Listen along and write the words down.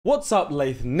What's up,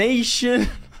 Laith Nation?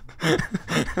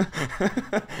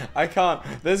 I can't.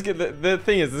 The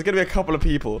thing is, there's gonna be a couple of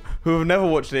people who have never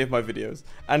watched any of my videos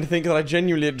and think that I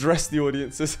genuinely address the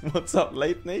audience as "What's up,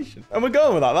 Laith Nation?" And we're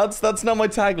going with that. That's not my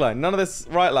tagline. None of this,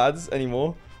 right, lads,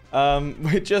 anymore.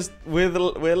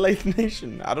 We're Laith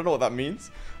Nation. I don't know what that means.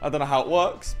 I don't know how it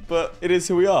works, but it is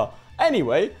who we are.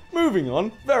 Anyway, moving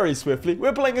on very swiftly.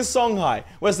 We're playing as SONGHAI.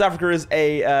 West Africa is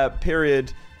a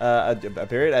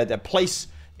place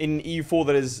in EU4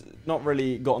 that has not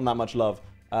really gotten that much love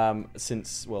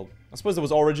since, well, I suppose there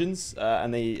was Origins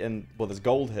and there's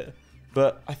gold here,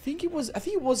 but I think it was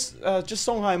just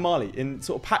SONGHAI and Mali in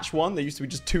sort of patch 1. There used to be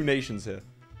just 2 nations here.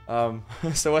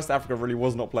 So West Africa really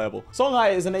was not playable.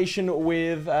 SONGHAI is a nation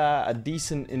with a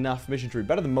decent enough mission tree,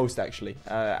 better than most actually,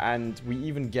 and we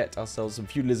even get ourselves some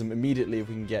feudalism immediately if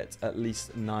we can get at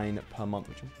least 9 per month,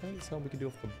 which I'm fairly certain we can do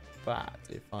off the bat,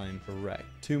 if I'm correct.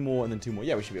 2 more and then 2 more.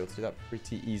 Yeah, we should be able to do that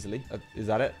pretty easily. Is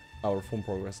that it? Oh, reform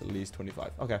progress at least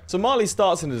 25. Okay. So Mali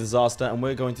starts in a disaster, and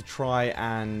we're going to try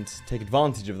and take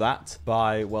advantage of that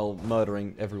by, well,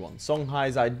 murdering everyone.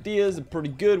 SONGHAI's ideas are pretty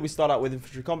good. We start out with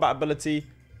infantry combat ability.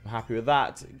 I'm happy with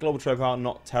that. Global trade power,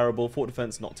 not terrible. Fort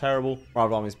defense, not terrible. Morale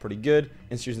of army is pretty good.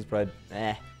 Institution spread,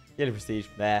 eh. Yearly prestige,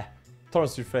 eh.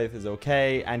 Tolerance to faith is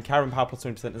okay, and caravan power plus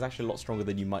 20% is actually a lot stronger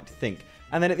than you might think.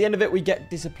 And then at the end of it, we get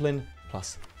discipline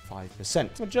plus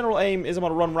 5%. My general aim is I'm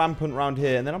going to run rampant around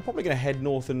here, and then I'm probably going to head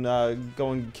north and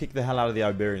go and kick the hell out of the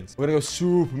Iberians. We're going to go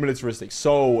super militaristic,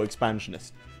 so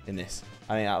expansionist in this.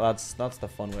 I mean, that's the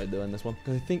fun way of doing this one.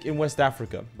 Because I think in West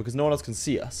Africa, because no one else can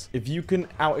see us, if you can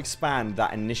out-expand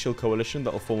that initial coalition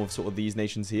that will form of sort of these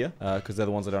nations here, because they're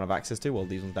the ones I don't have access to, well,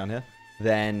 these ones down here,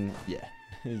 then, yeah.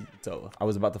 It's over. I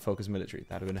was about to focus military.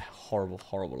 That would have been a horrible,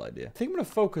 horrible idea. I think I'm going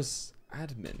to focus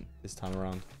admin this time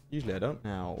around. Usually I don't.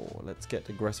 Now, let's get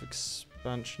aggressive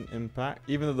expansion impact.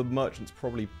 Even though the merchant's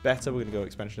probably better, we're going to go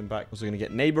expansion impact. Also going to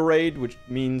get neighbor raid, which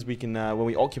means we can, when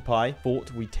we occupy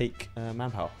fort, we take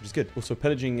manpower, which is good. Also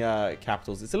pillaging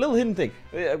capitals. It's a little hidden thing.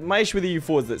 My issue with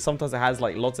EU4 is that sometimes it has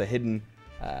like lots of hidden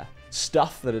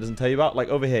stuff that it doesn't tell you about. Like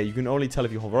over here, you can only tell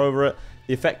if you hover over it.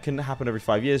 The effect can happen every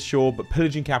 5 years, sure, but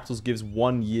pillaging capitals gives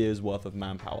 1 year's worth of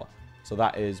manpower. So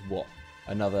that is what?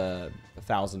 Another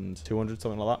 1,200,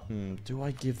 something like that. Do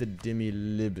I give the Dimmy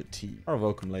liberty? I'll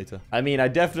revoke them later. I mean, I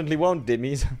definitely won't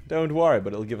Dimmies. Don't worry,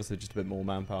 but it'll give us just a bit more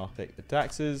manpower. Take the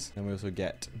taxes, and we also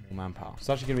get more manpower. It's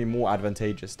actually going to be more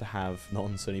advantageous to have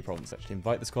non-Sunni province. Actually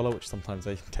invite the scholar, which sometimes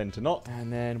they tend to not.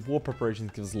 And then war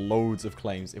preparations gives us loads of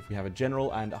claims if we have a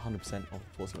general and 100% of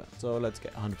the force limit. So let's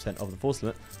get 100% of the force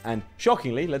limit. And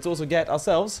shockingly, let's also get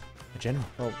ourselves a general.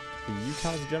 Well, do you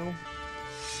count as a general?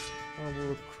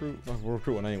 We'll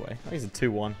recruit one anyway. I think it's a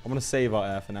 2-1. I'm going to save our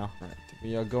air for now. Right.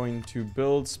 We are going to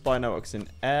build spy networks in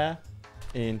air,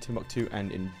 in Timbuktu,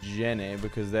 and in Jenne,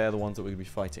 because they're the ones that we're going to be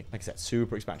fighting. Like I said,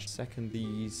 super expansion. Second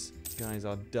these guys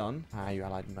are done. You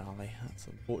allied Mali. That's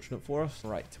unfortunate for us.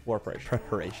 Right. War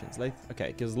preparations. Okay,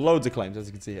 it gives loads of claims, as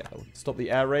you can see here. Stop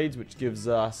the air raids, which gives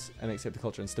us an accept the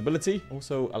culture and stability.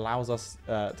 Also allows us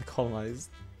to colonize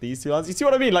these 2 lands. You see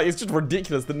what I mean? Like, it's just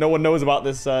ridiculous that no one knows about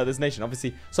this this nation.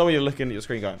 Obviously, some of you are looking at your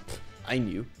screen going, I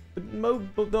knew. But no,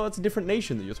 it's a different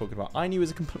nation that you're talking about. I knew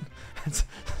is a complete... That's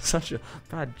such a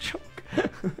bad joke.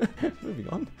 Moving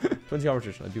on. 20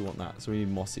 arbitration. I do want that. So we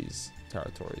need Mossy's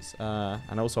territories.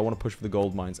 And also, I want to push for the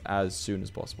gold mines as soon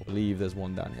as possible. I believe there's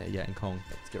one down here. Yeah, in Kong.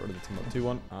 Let's get rid of the Timbuktu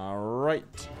one. All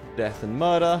right. Death and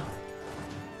murder.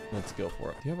 Let's go for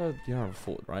it. You have a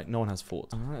fort, right? No one has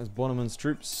fort. All right, there's Bonneman's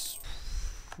troops.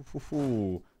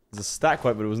 There's a stack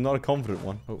wipe, but it was not a confident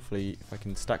one. Hopefully, if I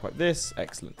can stack wipe this,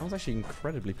 excellent. That was actually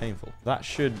incredibly painful. That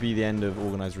should be the end of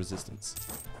organized resistance.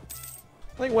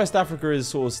 I think West Africa is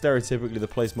sort of stereotypically the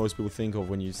place most people think of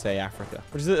when you say Africa.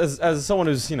 Which is, as someone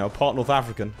who's, you know, part North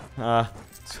African,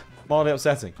 it's mildly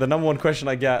upsetting. The number 1 question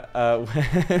I get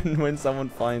when someone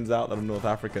finds out that I'm North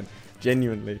African,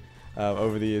 genuinely,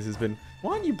 over the years has been,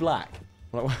 why aren't you black?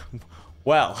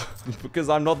 Well, because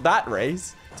I'm not that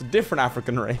race. It's a different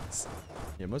African race.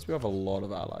 Yeah, most people have a lot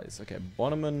of allies. Okay,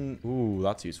 Bonneman. Ooh,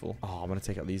 that's useful. Oh, I'm going to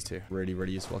take out these 2. Really,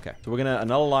 really useful. Okay, so we're going to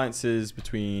annul alliances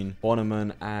between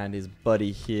Bonneman and his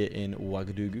buddy here in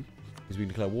Ouagadougou. Because we can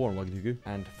declare war on Ouagadougou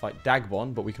and fight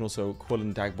Dagbon, but we can also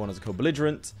Quillen Dagbon as a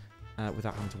co-belligerent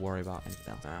without having to worry about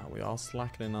anything else. Now, we are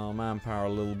slackening our manpower a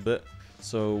little bit.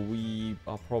 So we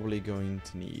are probably going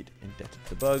to need indebted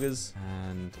to burgers,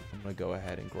 and I'm going to go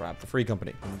ahead and grab the free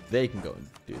company. And they can go and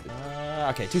do this.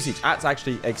 Okay, 2 siege. That's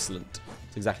actually excellent.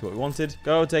 That's exactly what we wanted.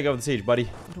 Go take over the siege, buddy.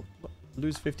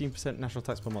 Lose 15% national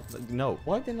tax per month. No.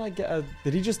 Why didn't I get a...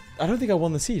 Did he just... I don't think I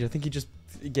won the siege. I think he just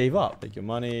gave up. Take your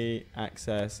money,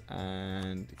 access,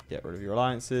 and get rid of your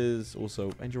alliances.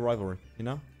 Also, end your rivalry, you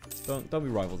know? Don't be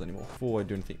rivals anymore. Before I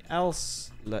do anything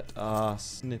else, let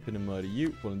us nip in and murder you.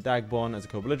 Call in Dagbon as a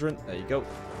co-belligerent. There you go.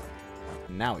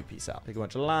 And now we peace out. Take a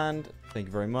bunch of land. Thank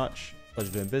you very much.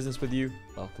 Pleasure doing business with you.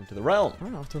 Welcome to the realm. All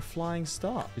right, after a flying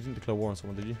start. You didn't declare war on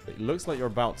someone, did you? It looks like you're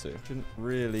about to. Shouldn't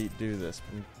really do this.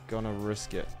 I'm gonna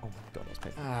risk it. Oh my god, that was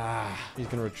painful. He's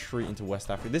gonna retreat into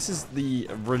West Africa. This is the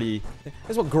really... This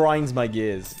is what grinds my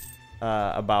gears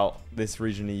about this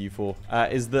region EU4.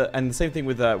 And the same thing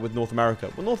with North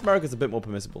America. Well, North America's a bit more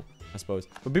permissible, I suppose.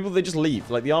 But people, they just leave.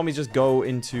 Like, the armies just go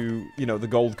into, you know, the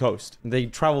Gold Coast. They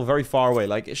travel very far away.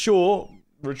 Like, sure,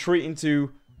 retreat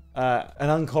into...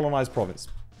 an uncolonized province.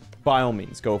 By all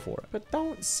means, go for it. But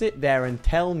don't sit there and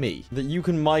tell me that you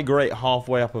can migrate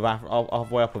halfway up of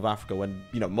Africa when,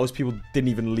 you know, most people didn't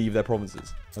even leave their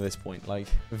provinces at this point. Like,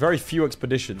 very few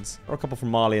expeditions. There were a couple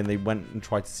from Mali, and they went and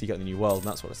tried to seek out the New World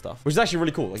and that sort of stuff. Which is actually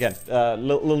really cool. Again,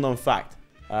 little known fact.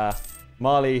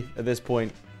 Mali, at this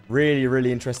point, really,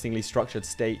 really interestingly structured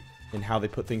state in how they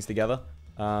put things together.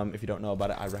 If you don't know about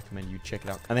it, I recommend you check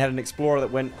it out. And they had an explorer that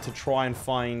went to try and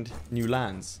find new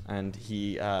lands, and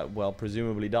he, well,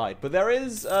 presumably died. But there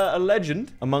is a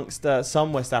legend amongst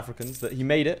some West Africans that he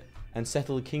made it and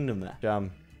settled a kingdom there.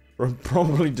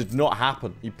 Probably did not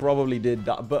happen. He probably did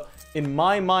die, but in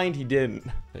my mind, he didn't.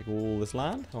 Take all this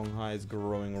land. SONGHAI is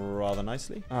growing rather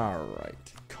nicely. All right.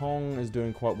 Kong is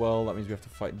doing quite well. That means we have to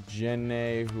fight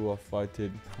Jenne, who are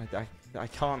fighting... I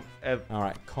can't ever...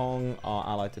 Alright, Kong are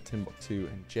allied to Timbuktu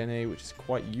and Jenne, which is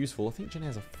quite useful. I think Jenne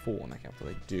has a 4 on their capital.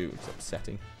 They do, which is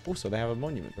upsetting. Also, they have a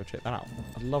monument. Go check that out.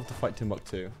 I'd love to fight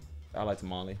Timbuktu, allied to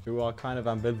Mali, who are kind of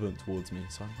ambivalent towards me,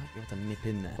 so I might be able to nip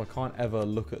in there. So I can't ever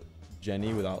look at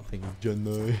Jenne without thinking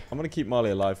Jenne. I'm going to keep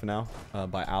Mali alive for now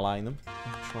by allying them.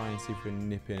 Try and see if we can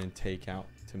nip in and take out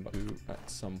Timbuktu at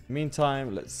some...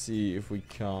 Meantime, let's see if we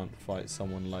can't fight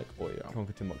someone like Oya.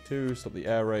 Conquer Timbuktu, stop the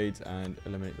air raids, and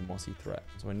eliminate the Mossi threat.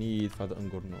 So I need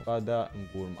ThatOneGuy.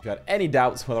 If you had any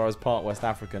doubts whether I was part West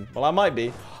African, well, I might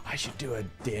be. I should do a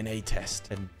DNA test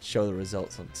and show the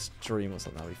results on stream or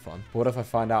something. That'd be fun. But what if I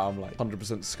find out I'm like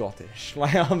 100% Scottish?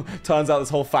 Like, turns out this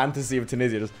whole fantasy of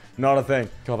Tunisia is not a thing.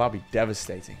 God, that'd be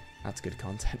devastating. That's good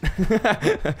content.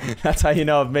 That's how you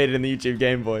know I've made it in the YouTube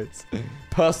game, boys.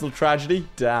 Personal tragedy?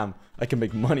 Damn. I can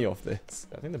make money off this.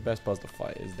 I think the best part to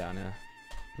fight is down here.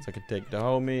 Because I could take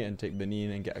Dahomey and take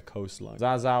Benin and get a coastline.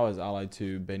 Zazao is allied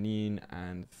to Benin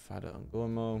and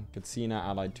Fada-Ngomo. Katsina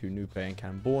allied to Nupe and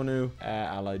Kambonu. Air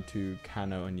allied to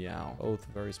Kano and Yao. Both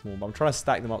very small. But I'm trying to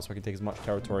stack them up so I can take as much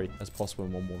territory as possible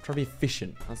in one war. I'm trying to be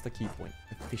efficient. That's the key point.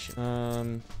 Efficient.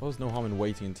 There's no harm in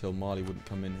waiting until Mali wouldn't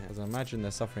come in here. As I imagine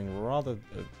they're suffering rather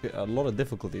a lot of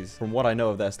difficulties. From what I know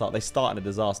of their start, they start in a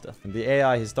disaster. And the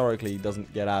AI historically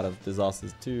doesn't get out of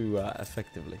disasters too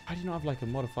effectively. How do you not have like a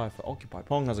modifier for Occupy?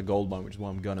 Pong has a gold mine, which is why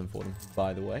I'm gunning for them,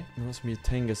 by the way. And that's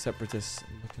Mutenga separatists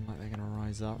looking like they're going to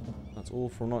rise up. That's all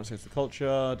from not the culture.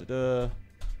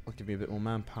 I'll give me a bit more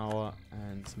manpower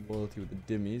and some loyalty with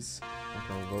the Dimmies. I'm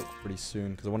going to revoke pretty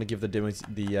soon because I want to give the Dimmies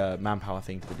the manpower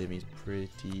thing to the Dimmies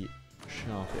pretty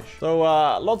sharpish. So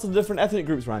lots of different ethnic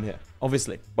groups around here,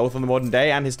 obviously, both in the modern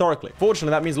day and historically.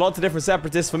 Fortunately, that means lots of different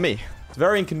separatists for me. It's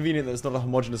very inconvenient that it's not a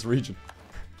homogenous region.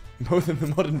 Both in the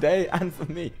modern day and for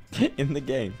me in the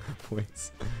game,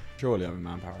 boys. Surely I have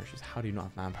manpower issues. How do you not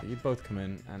have manpower? You both come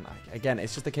in, and again,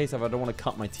 it's just a case of I don't want to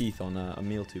cut my teeth on a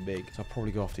meal too big. So I'll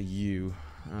probably go after you.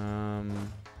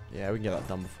 Yeah, we can get that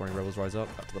done before any rebels rise up.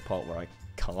 Back to the part where I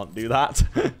can't do that.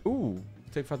 Ooh,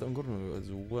 take ThatOneGuy as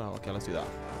well. Okay, let's do that.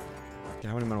 Okay,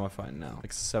 how many men am I fighting now?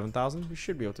 Like 7,000? We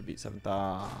should be able to beat 7,000.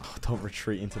 Oh, don't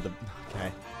retreat into the...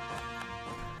 Okay.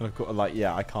 Like,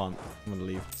 yeah, I can't. I'm gonna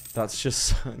leave. That's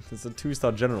just... It's a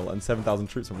 2-star general and 7,000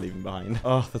 troops I'm leaving behind.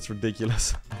 Oh, that's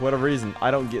ridiculous. For whatever reason, they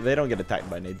don't get attacked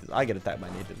by natives. I get attacked by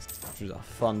natives. Which is a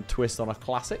fun twist on a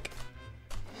classic.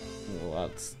 Well,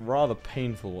 that's rather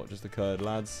painful what just occurred,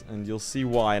 lads. And you'll see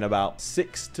why in about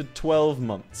 6 to 12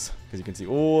 months. Because you can see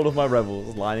all of my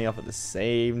rebels lining up at the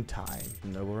same time.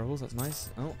 Noble rebels, that's nice.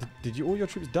 Oh, did all your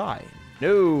troops die?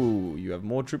 No, you have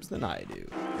more troops than I do.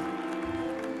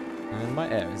 And my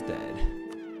heir is dead.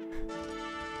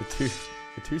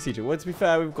 The two sieger. Well, to be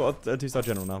fair, we've got a 2-star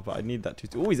general now, but I need that 2.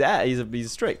 Oh, he's heir. He's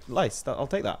strict. Nice. I'll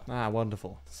take that. Ah,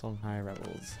 wonderful. SONGHAI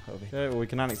rebels. Okay, well, we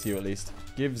can annex you at least.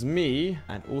 Gives me,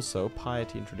 and also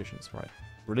piety and traditions. Right.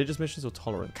 Religious missions or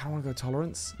tolerance? Kind of want to go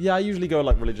tolerance. Yeah, I usually go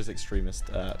like religious extremist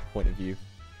point of view.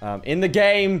 In the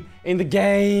game.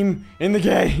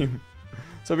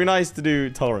 So it'd be nice to do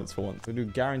tolerance for once. We'll do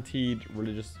guaranteed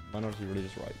minority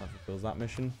religious right. That fulfills that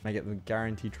mission. Can I get the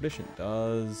guaranteed tradition? It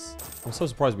does. I'm so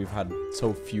surprised we've had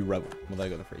so few rebels. Well, they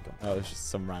got the free con. Oh, it's just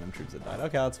some random troops that died.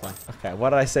 Okay, that's fine. Okay, why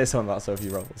did I say something about so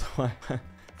few rebels? Why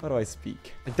do I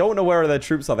speak? I don't know where their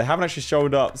troops are. They haven't actually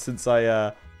showed up since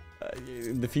I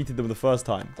defeated them the first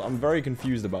time. So I'm very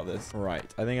confused about this.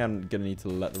 Right, I think I'm gonna need to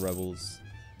let the rebels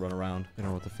run around in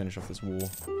order to finish off this war.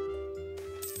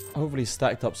 Hopefully he's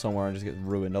stacked up somewhere and just gets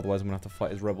ruined. Otherwise, I'm gonna have to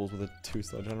fight his rebels with a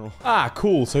 2-star general. Ah,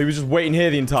 cool. So he was just waiting here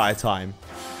the entire time.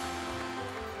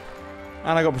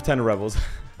 And I got pretender rebels.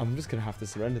 I'm just gonna have to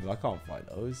surrender them. I can't fight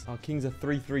those. Our king's a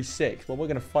 3-3-6. Well, we're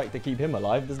gonna fight to keep him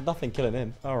alive. There's nothing killing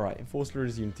him. All right, enforce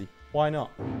religious unity. Why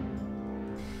not?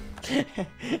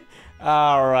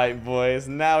 All right, boys.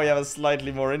 Now we have a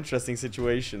slightly more interesting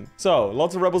situation. So,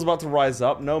 lots of rebels about to rise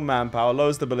up. No manpower,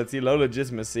 low stability, low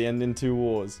legitimacy, and in 2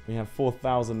 wars. We have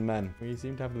 4,000 men. We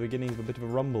seem to have the beginnings of a bit of a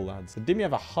rumble, lads. So, didn't we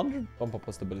have 100? Bump up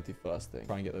our stability first thing.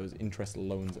 Try and get those interest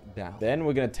loans down. Then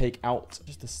we're going to take out,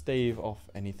 just to stave off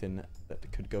anything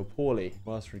that could go poorly.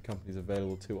 Mercenary companies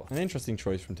available to us. An interesting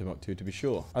choice from Timbuktu, to be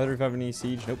sure. Either if we have any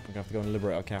siege. Nope. We're going to have to go and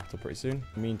liberate our capital pretty soon. In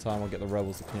the meantime, I'll get the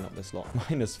rebels to clean up this lot.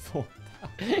 -4.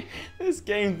 This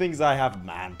game thinks I have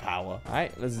manpower. All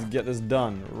right, let's get this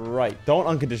done. Right. Don't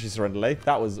unconditionally surrender, Laith.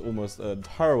 That was almost a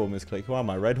terrible misclick. Who am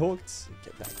I? Red Hawks?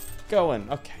 Get that going.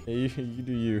 Okay. You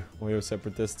do you. Oyo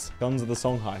separatists. Guns of the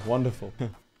Songhai. Wonderful.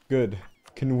 Good.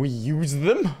 Can we use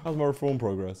them? How's my reform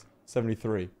progress?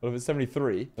 73. Well, if it's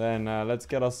 73, then let's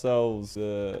get ourselves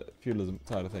the feudalism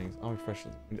side of things. Army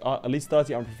professionalism. At least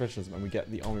 30 army professionalism, and we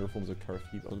get the army reforms of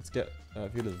Karafiba. Let's get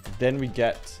feudalism. Then we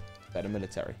get better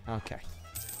military. Okay.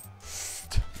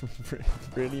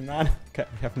 Really, man? Okay,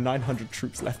 we have 900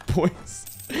 troops left, boys.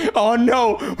 Oh,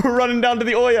 no. We're running down to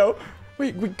the Oyo.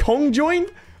 Wait, Kong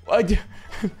joined?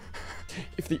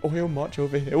 If the Oyo march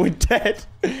over here, we're dead.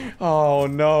 Oh,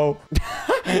 no.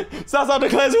 Sasau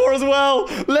declares war as well.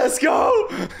 Let's go.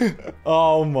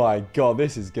 Oh, my God.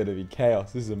 This is going to be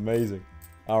chaos. This is amazing.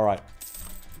 All right.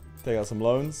 Take out some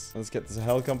loans. Let's get this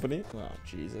Sahel company. Oh,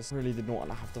 Jesus. Really did not want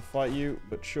to have to fight you,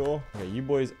 but sure. Okay, you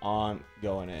boys aren't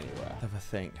going anywhere. Have a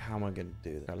think. How am I going to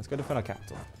do that? Okay, let's go defend our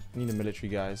capital. We need a military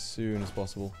guy as soon as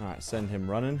possible. All right, send him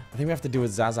running. I think we have to do a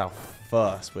Zazao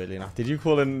first, weirdly enough. Did you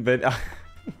call in?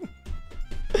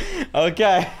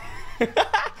 Okay.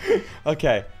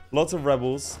 Okay. Lots of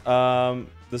rebels.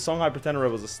 The Songhai pretender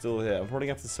rebels are still here. I'm probably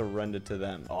going to have to surrender to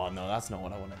them. Oh, no, that's not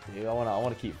what I want to do. I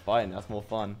want to keep fighting. That's more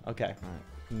fun. Okay. All right.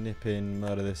 Nip in,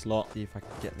 murder this lot. See if I can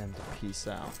get them to peace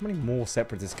out. How many more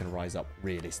separatists can rise up,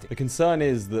 realistically? The concern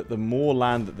is that the more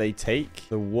land that they take,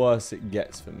 the worse it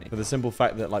gets for me. For the simple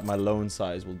fact that, like, my loan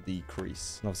size will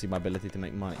decrease. And obviously, my ability to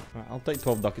make money. All right, I'll take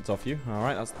 12 ducats off you. All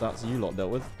right, that's you lot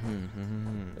dealt with.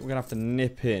 We're going to have to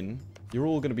nip in. You're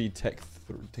all going to be tech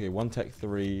 3. Okay, 1 tech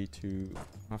 3, 2...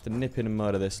 I have to nip in and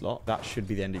murder this lot. That should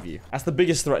be the end of you. That's the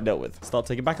biggest threat dealt with. Start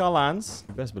taking back our lands.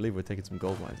 You best believe we're taking some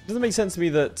gold mines. It doesn't make sense to me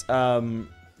that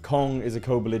Kong is a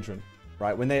co-belligerent,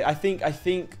 right? When they, I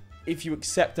think if you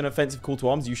accept an offensive call to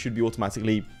arms, you should be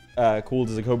automatically called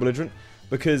as a co-belligerent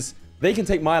because they can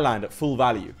take my land at full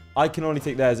value. I can only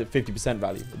take theirs at 50%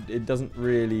 value. It doesn't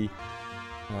really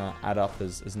add up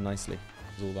as nicely.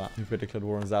 All that. Who declared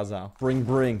war on Zazao?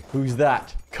 Bring. Who's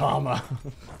that? Karma.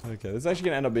 Okay, this is actually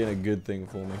going to end up being a good thing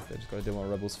for me. Okay, just got to deal with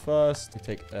my rebels first. We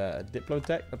take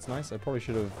Diplotech. That's nice. I probably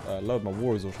should have lowered my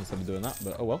war resource instead of doing that,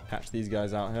 but oh well. Catch these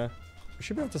guys out here. We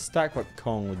should be able to stack like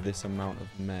Kong with this amount of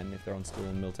men if they're on still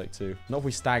on Miltech too. Not if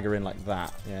we stagger in like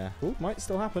that. Yeah. Ooh, might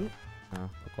still happen. No,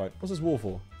 not quite. What's this war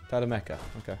for? Tadameka.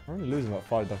 Okay. We're only losing about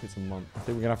 5 ducats a month. I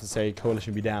think we're going to have to say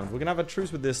coalition be damned. We're going to have a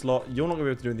truce with this lot. You're not going to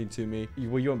be able to do anything to me.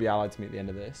 Well, you won't be allied to me at the end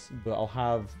of this, but I'll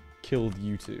have killed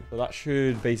you two. So that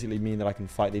should basically mean that I can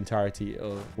fight the entirety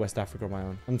of West Africa on my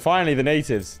own. And finally, the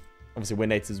natives. Obviously, we're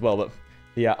natives as well, but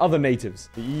the other natives,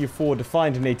 the EU4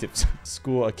 defined natives,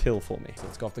 score a kill for me. So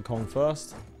let's go after Kong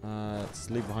first. Let's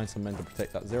leave behind some men to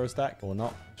protect that 0 stack, or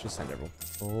not. Let's just send everyone.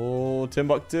 Oh,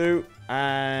 Timbuktu.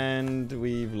 And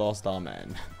we've lost our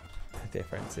men.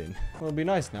 Difference in. Well, it'll be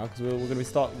nice now because we're going to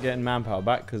start getting manpower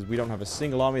back because we don't have a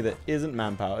single army that isn't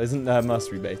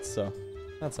mercenary based, so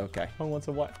that's okay. I want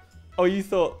to what? Oh, you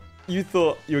thought you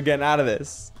were getting out of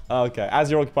this? Okay, as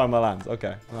you're occupying my lands.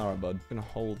 Okay, all right, bud. I'm gonna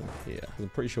hold him here. I'm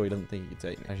pretty sure he doesn't think he can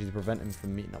take me. Actually, to prevent him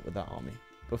from meeting up with that army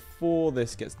before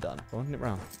this gets done. Go on, nip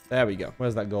round. There we go.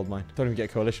 Where's that gold mine? Don't even get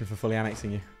a coalition for fully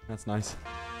annexing you. That's nice.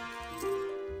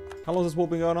 How long has this war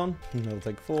been going on? It'll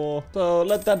take 4. So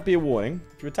let that be a warning.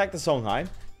 If you attack the Songhai,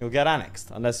 you'll get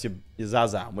annexed. Unless you're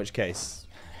Zaza, in which case,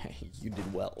 you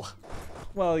did well.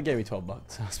 Well, it gave me 12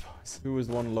 bucks, I suppose. Who was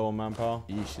the one low on manpower?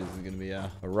 Yeesh, this is going to be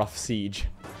a rough siege.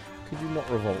 Could you not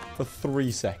revolt for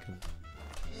 3 seconds?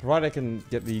 Right, I can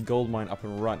get the gold mine up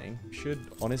and running. Should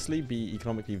honestly be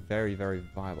economically very, very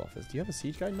viable offers. Do you have a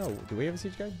siege guide? No. Do we have a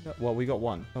siege guide? No. Well, we got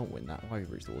one. Don't win that. Why have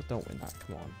you reached the wall? Don't win that.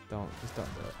 Come on. Just don't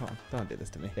do it. Come on. Don't do this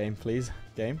to me. Game, please.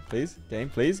 Game, please. Game,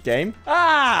 please. Game.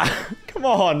 Ah! Come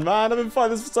on, man. I've been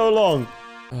fighting this for so long.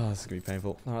 Oh, this is going to be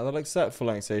painful. All right, that'll accept full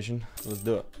annexation. Let's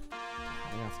do it.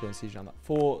 I'm going to have to go and siege down that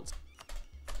fort.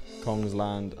 Kong's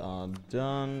land are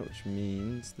done, which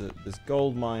means that this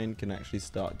gold mine can actually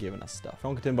start giving us stuff.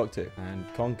 Conquer Timbuktu and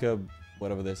conquer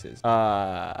whatever this is.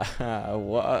 What?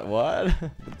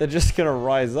 They're just gonna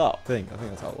rise up. I think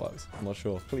that's how it works. I'm not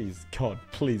sure. Please, God,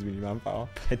 please, we need manpower.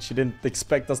 Bet you didn't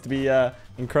expect us to be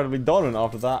incredibly dominant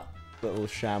after that little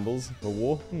shambles. The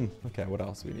war. Okay, what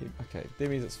else do we need? Okay,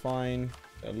 Dimmies, that's fine.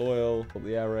 They're loyal. Got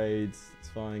the air raids. It's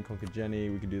fine. Conquer Jenny.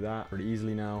 We can do that pretty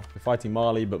easily now. We're fighting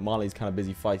Mali, but Mali's kind of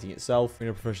busy fighting itself. We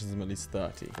need proficiency at least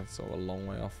 30. That's sort of a long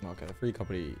way off. Okay, the free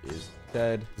company is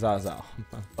dead. Zao,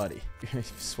 buddy. I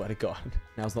swear to God.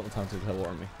 Now's not the time to declare war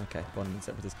on me. Okay, bonding and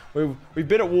separatists. We've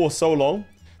been at war so long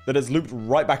that it's looped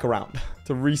right back around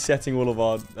to resetting all of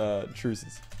our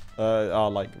truces.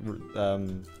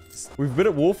 We've been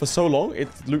at war for so long,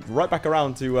 it's looped right back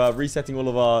around to resetting all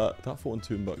of our... That fort in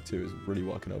Timbuktu is really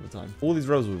working overtime. All these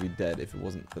rebels would be dead if it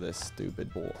wasn't for this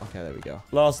stupid war. Okay, there we go.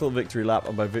 Last little victory lap,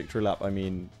 and by victory lap, I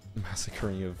mean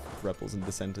massacring of rebels and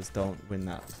dissenters. Don't win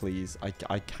that, please.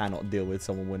 I cannot deal with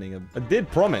someone winning. I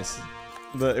did promise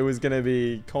that it was going to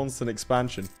be constant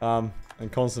expansion and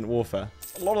constant warfare.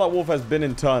 A lot of that warfare has been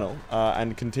internal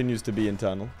and continues to be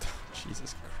internal.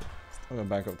 Jesus Christ. I'm going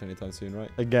bankrupt anytime soon, right?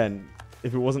 Again...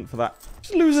 If it wasn't for that,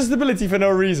 just loses stability for no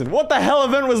reason. What the hell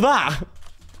event was that?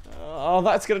 Oh,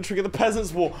 that's going to trigger the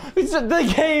Peasants' War.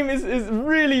 The game is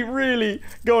really, really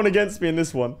going against me in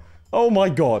this one. Oh my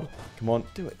God. Come on,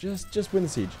 do it. Just win the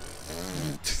siege.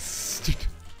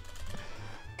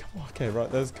 Come on. Okay,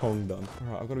 right, there's Kong done.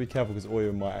 All right, I've got to be careful because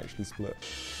Oyo might actually split.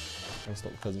 I'll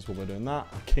stop the Peasants' War by doing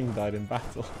that. The king died in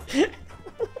battle.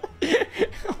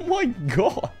 Oh my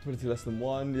God. 22 less than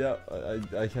 1. Yeah,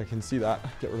 I can see that.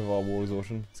 Get rid of our war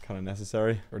exhaustion. It's kind of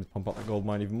necessary. Ready to pump up the gold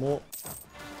mine even more.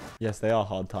 Yes, they are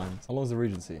hard times. How long is the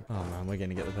Regency? Oh man, we're going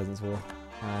to get the Peasants' War.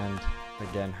 And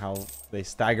again, how they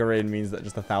stagger in means that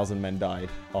just 1,000 men died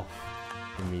off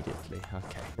immediately.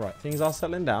 Okay. Right, things are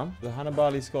settling down. The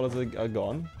Hannibali scholars are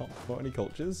gone. Can't support any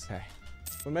cultures. Okay.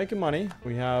 We're making money.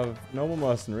 We have no more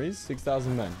mercenaries.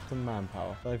 6,000 men. Some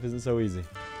manpower. Life isn't so easy.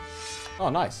 Oh,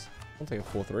 nice. I'll take a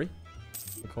 4-3.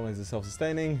 The colonies are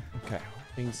self-sustaining. Okay.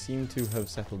 Things seem to have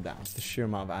settled down. The sheer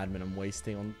amount of admin I'm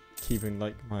wasting on keeping,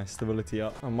 like, my stability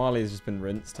up. Oh, Mali has just been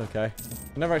rinsed. Okay.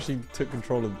 I never actually took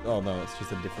control of... Oh, no. It's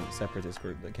just a different separatist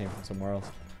group that came from somewhere else.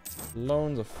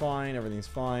 Loans are fine. Everything's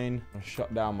fine. I'm gonna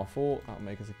shut down my fort. That'll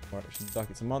make us a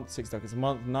ducats a month. 6 ducats a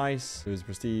month. Nice. Lose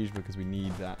prestige because we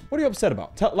need that. What are you upset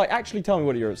about? Actually tell me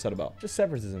what you're upset about. Just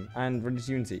separatism and religious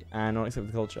unity and not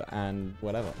accepting culture and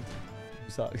whatever. You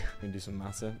suck. We can do some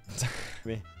maths here.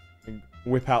 Me.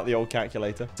 Whip out the old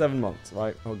calculator. 7 months,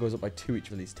 right? Oh, it goes up by 2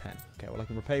 each of these 10. Okay, well, I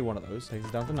can repay one of those. Takes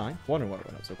us down to 9. Wondering why it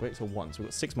went up so quick. So 1. So we've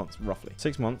got 6 months, roughly.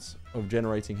 6 months of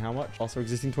generating how much? Also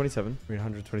existing 27.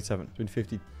 327.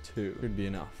 52. Should be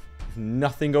enough. If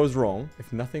nothing goes wrong,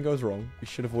 we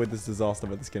should avoid this disaster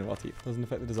by the skin of our teeth. Doesn't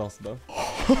affect the disaster, though.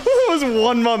 It was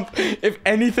 1 month. If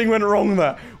anything went wrong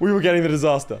there, we were getting the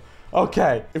disaster.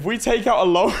 Okay, if we take out a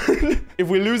loan, if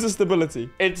we lose the stability,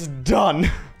 it's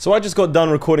done. So I just got done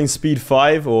recording speed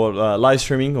 5 or live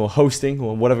streaming or hosting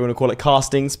or whatever you want to call it,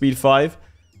 casting speed 5.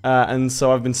 And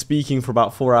so I've been speaking for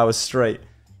about 4 hours straight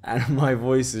and my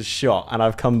voice is shot and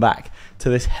I've come back to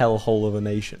this hellhole of a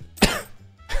nation.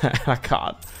 I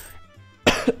can't.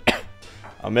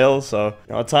 I'm ill, so you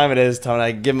know what time it is. Time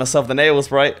to give myself the nasal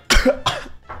spray.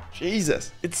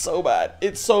 Jesus, it's so bad.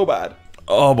 It's so bad.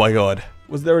 Oh my God.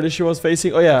 Was there an issue I was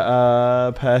facing? Oh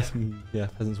yeah,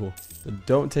 Peasants' War. So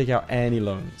don't take out any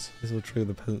loans. This will trigger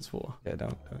the Peasants' War. Yeah,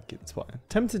 don't get this button.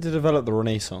 Tempted to develop the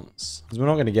Renaissance, because we're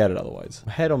not going to get it otherwise.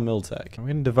 Head on Miltech. I'm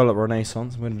going to develop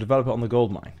Renaissance. I'm going to develop it on the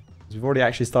gold mine. Because we've already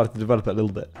actually started to develop it a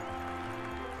little bit.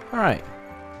 All right.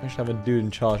 I should have a dude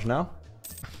in charge now.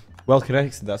 Well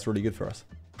connected. That's really good for us.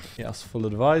 Yes, full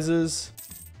advisors.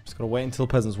 Just got to wait until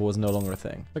Peasants' War is no longer a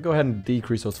thing. I'll go ahead and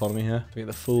decrease autonomy here to get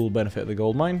the full benefit of the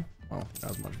gold mine. Well,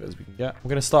 as much of it as we can get. We're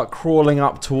going to start crawling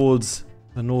up towards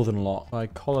the northern lot by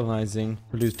colonizing.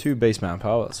 We'll lose 2 base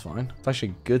manpower. That's fine. It's actually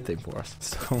a good thing for us.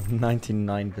 Still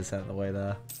 99% of the way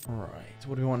there. All right. So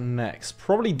what do we want next?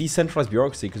 Probably decentralized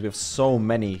bureaucracy because we have so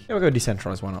many. Yeah, we'll go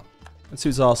decentralized. Why not? It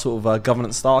suits our sort of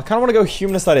governance style. I kind of want to go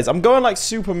humanist ideas. I'm going like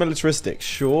super militaristic,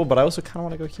 sure, but I also kind of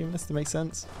want to go humanist to make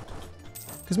sense.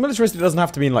 Because militaristic doesn't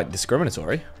have to mean like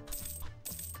discriminatory.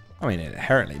 I mean, it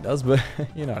inherently does, but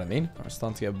you know what I mean. We're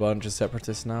starting to get a bunch of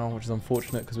separatists now, which is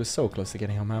unfortunate because we're so close to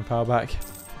getting our manpower back.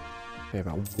 We're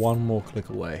about one more click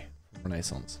away from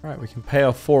Renaissance. All right, we can pay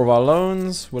off 4 of our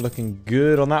loans. We're looking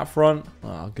good on that front.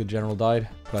 Oh, good general died.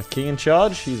 Put our king in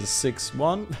charge. He's a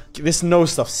 6-1. This no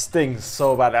stuff stings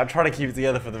so bad. I'm trying to keep it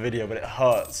together for the video, but it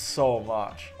hurts so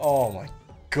much. Oh my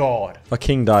god. If our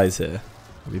king dies here,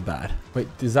 that'd be bad. Wait,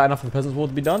 is that enough for the Peasants' War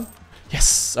to be done?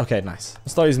 Yes. Okay, nice.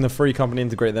 We'll start using the Free Company,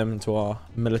 integrate them into our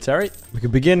military. We can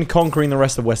begin conquering the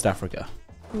rest of West Africa.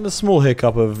 And the small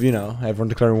hiccup of, you know, everyone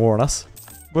declaring war on us.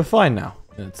 We're fine now.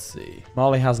 Let's see.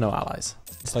 Mali has no allies.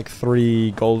 It's like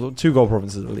 2 gold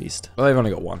provinces at least. But they've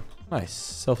only got 1. Nice.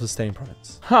 Self-sustained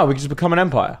province. Huh, we can just become an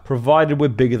empire. Provided we're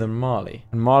bigger than Mali.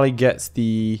 And Mali gets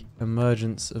the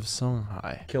emergence of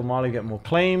Songhai. Kill Mali, get more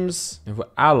claims. If we're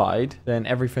allied, then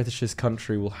every fetishist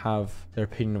country will have their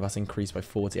opinion of us increased by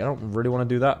 40. I don't really want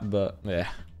to do that, but yeah.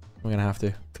 We're going to have to.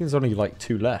 I think there's only like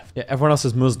 2 left. Yeah, everyone else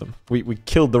is Muslim. We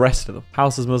killed the rest of them.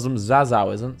 House is Muslim.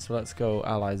 Zazao isn't. So let's go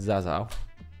ally Zazao.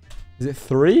 Is it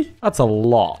 3? That's a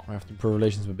lot. I have to improve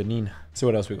relations with Benin. See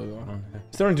what else we got going on here.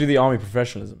 Still don't do the army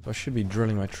professionalism. I should be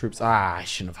drilling my troops. Ah, I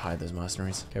shouldn't have hired those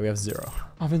mercenaries. Okay, we have 0.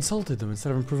 I've insulted them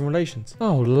instead of improving relations.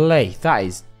 Oh, Laith. That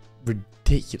is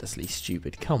ridiculously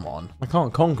stupid. Come on. I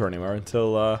can't conquer anywhere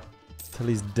until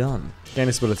he's done.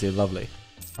 Gain stability. Lovely.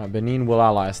 All right, Benin will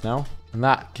ally us now. And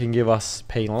that can give us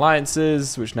pagan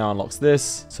alliances, which now unlocks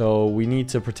this. So we need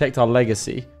to protect our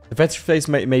legacy. The fetish faith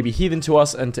may be heathen to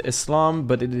us and to Islam,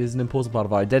 but it is an important part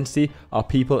of our identity, our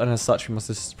people, and as such, we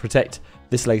must protect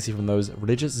this legacy from those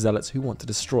religious zealots who want to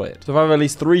destroy it. So if I have at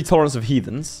least 3 tolerance of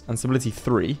heathens and stability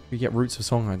 3, we get roots of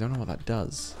Songhai. I don't know what that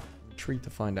does. Intrigued to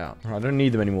find out. Right, I don't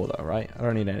need them anymore though, right? I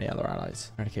don't need any other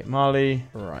allies. Eradicate Mali.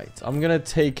 Right, I'm gonna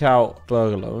take out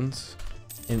burgher loans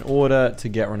in order to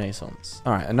get Renaissance.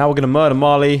 All right, and now we're gonna murder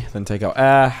Mali, then take out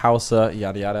Air, Hausa,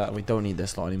 yada yada. We don't need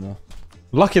this lot anymore.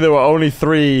 Lucky there were only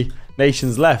 3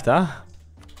 nations left, huh?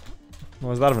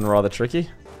 Was that even rather tricky?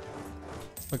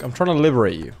 Look, I'm trying to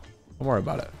liberate you. Don't worry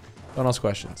about it. Don't ask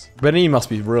questions. Benin must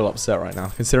be real upset right now,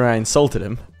 considering I insulted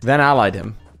him, then allied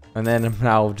him, and then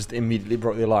now just immediately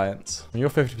broke the alliance. When you're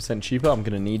 50% cheaper, I'm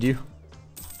gonna need you.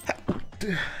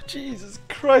 Jesus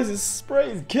Christ, this spray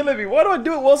is killing me. Why do I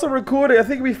do it whilst I'm recording? I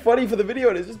think it'd be funny for the video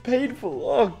and it's just painful.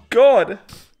 Oh, God.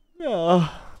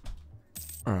 Oh.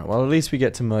 Alright, well, at least we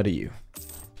get to murder you.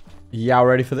 Yao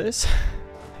ready for this?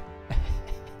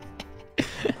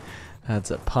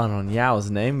 That's a pun on Yao's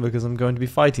name because I'm going to be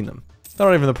fighting them. They're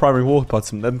not even the primary war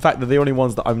participant. In fact, they're the only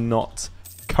ones that I'm not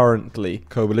currently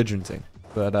co-belligerenting.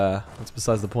 But that's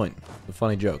besides the point. It's a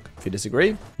funny joke. If you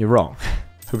disagree, you're wrong.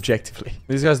 Objectively.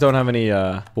 These guys don't have any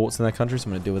forts in their country, so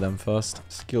I'm going to deal with them first.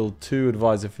 Skill 2,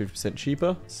 advisor 50%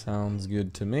 cheaper. Sounds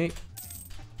good to me.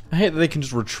 I hate that they can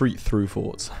just retreat through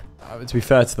forts. To be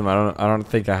fair to them, I don't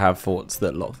think I have forts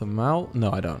that lock them out. No,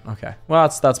 I don't. Okay. Well,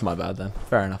 that's my bad then.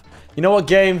 Fair enough. You know what,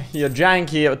 game? You're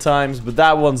janky at times, but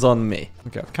that one's on me.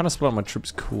 Okay, I've kind of split up my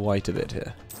troops quite a bit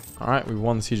here. Alright, we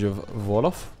won the siege of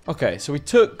Wolof. Okay, so we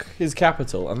took his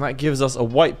capital, and that gives us a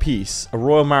white peace, a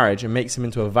royal marriage, and makes him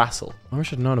into a vassal. I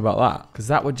wish I'd known about that, because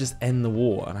that would just end the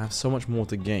war, and I have so much more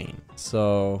to gain.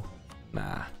 So, nah,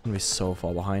 I'm gonna be so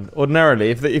far behind. Ordinarily,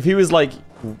 if he was like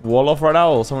Wolof right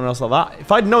now, or someone else like that,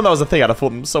 if I'd known that was a thing, I'd have fought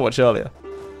them so much earlier.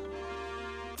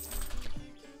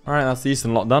 Alright, that's the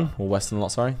eastern lot done, or western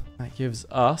lot, sorry. That gives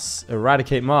us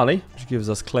Eradicate Mali, which gives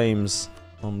us claims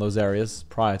on those areas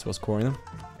prior to us coring them.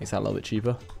 Makes that a little bit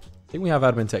cheaper. I think we have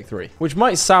Admin Tech 3, which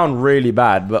might sound really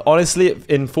bad, but honestly,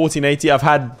 in 1480, I've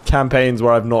had campaigns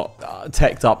where I've not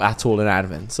teched up at all in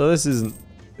admin. So this is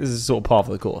sort of par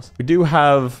for the course. We do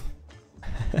have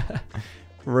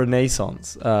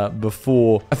Renaissance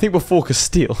before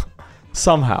Castile,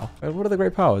 somehow. What are the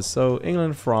great powers? So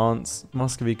England, France,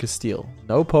 Muscovy, Castile.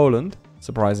 No Poland,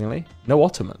 surprisingly. No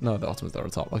Ottoman. No, the Ottomans are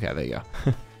on top. Okay, there you go.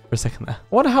 For a second there.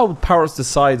 I wonder how Paris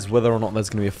decides whether or not there's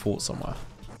going to be a fort somewhere.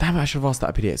 Damn it, I should have asked that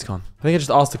at PDXCon. I think I just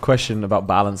asked a question about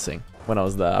balancing when I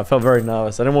was there. I felt very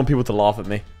nervous. I didn't want people to laugh at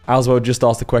me. Alswell just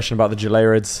asked a question about the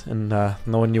Gelarids, and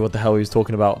no one knew what the hell he was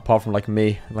talking about, apart from like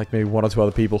me, and like maybe 1 or 2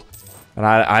 other people. And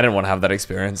I didn't want to have that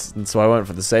experience, and so I went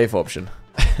for the safe option.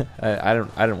 I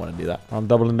didn't want to do that. I'm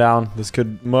doubling down. This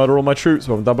could murder all my troops,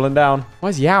 but I'm doubling down. Why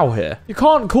is Yao here? You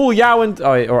can't call Yao and...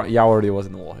 Oh, alright, Yao already was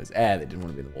in the war. His heir, they didn't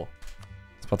want to be in the war.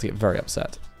 It's about to get very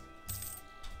upset.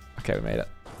 Okay, we made it.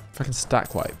 If I can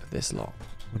stack wipe this lot,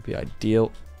 would be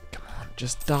ideal. Come on,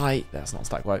 just die. That's not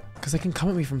stack wipe. Because they can come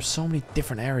at me from so many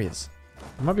different areas.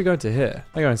 I might be going to here.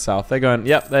 They're going south. They're going,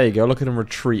 yep, there you go. Look at them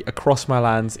retreat across my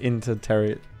lands into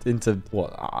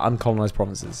what? Uncolonized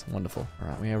provinces. Wonderful. All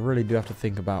right, we really do have to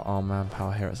think about our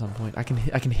manpower here at some point. I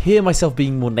can hear myself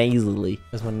being more nasally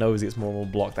as my nose gets more and more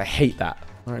blocked. I hate that.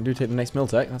 All right, do take the next mill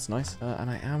tech. That's nice. And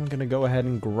I am going to go ahead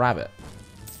and grab it.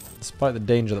 Despite the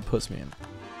danger that puts me in.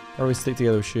 Or we stick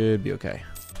together, we should be okay.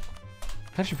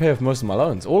 I actually pay off most of my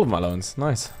loans. All of my loans.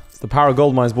 Nice. It's the power of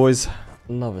gold mines, boys.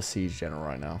 Love a siege general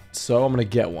right now. So I'm going to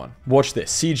get one. Watch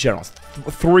this. Siege generals.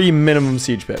 3 minimum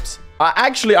siege pips.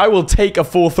 I will take a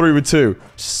 4-3 with 2.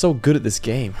 Just so good at this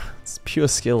game. It's pure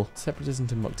skill. Separatist in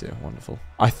Timbuktu. Wonderful.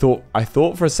 I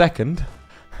thought for a second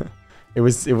it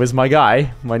was my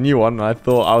guy, my new one, and I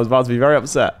thought I was about to be very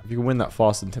upset. If you can win that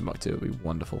fast in Timbuktu, it would be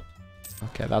wonderful.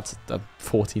 Okay, that's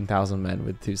 14,000 men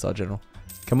with 2-star general.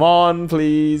 Come on,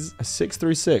 please. A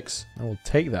 636. I will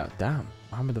take that. Damn.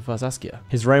 Muhammad I Askia.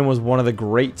 His reign was one of the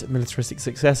great militaristic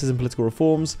successes and political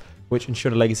reforms, which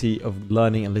ensured a legacy of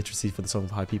learning and literacy for the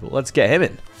Songhai people. Let's get him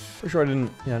in. Pretty sure I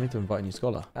didn't... Yeah, I need to invite a new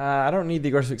scholar. I don't need the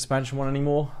aggressive expansion one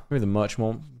anymore. Maybe the merch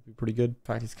one would be pretty good. In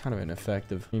fact, he's kind of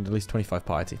ineffective. Need at least 25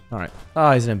 piety. All right.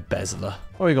 Ah, he's an embezzler.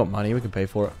 Oh, we got money. We can pay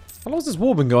for it. How long has this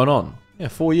war been going on? Yeah,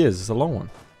 4 years. It's a long one.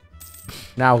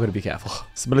 Now we're going to be careful.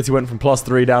 Stability went from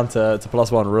 +3 down to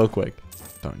 +1 real quick.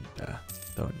 Don't you dare.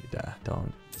 Don't you dare.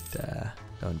 Don't dare.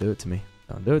 Don't do it to me.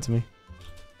 Don't do it to me.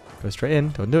 Go straight in.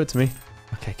 Don't do it to me.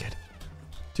 Okay, good.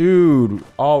 Dude,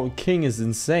 our king is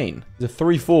insane. He's a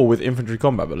 3-4 with infantry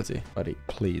combat ability. Buddy,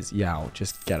 please, Yao,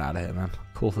 just get out of here, man.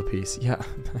 Call for peace. Yeah.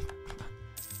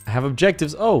 I have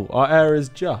objectives. Oh, our heir is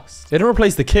just. It didn't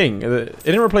replace the king. It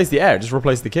didn't replace the heir. It just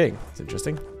replaced the king. It's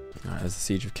interesting. All right, there's the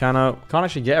siege of Kano. Can't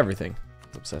actually get everything.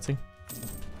 It's upsetting. All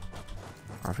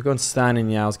right, if we go and stand in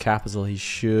Yao's capital, he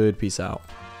should peace out.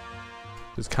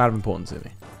 It's kind of important to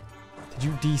me. Did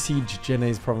you de-siege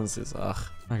Jenne's provinces? Ugh.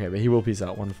 Okay, but he will peace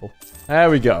out. Wonderful. There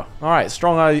we go. All right,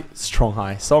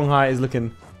 Songhai is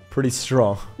looking pretty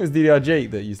strong. It was DDR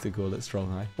Jake that used to call it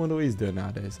Songhai. Wonder what he's doing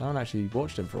nowadays. I haven't actually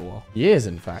watched him for a while. Years,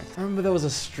 in fact. I remember there was a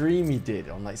stream he did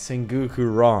on like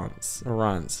Sengoku rants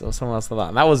or something else like that.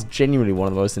 And that was genuinely one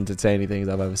of the most entertaining things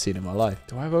I've ever seen in my life.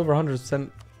 Do I have over 100%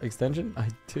 extension? I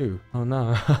do. Oh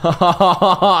no.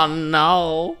 Oh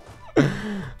no.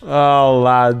 Oh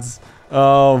lads.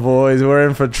 Oh boys, we're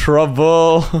in for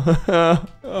trouble.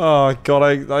 Oh god,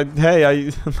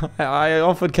 I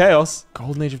offered chaos.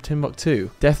 Golden Age of Timbuktu.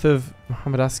 Death of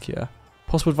Muhammad Askia.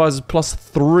 Possible advisors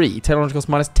 +3. Technology cost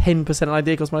 -10% and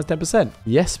idea cost -10%.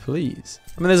 Yes, please.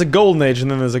 I mean, there's a golden age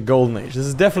and then there's a golden age. This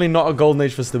is definitely not a golden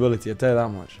age for stability, I'll tell you that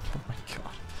much. Oh my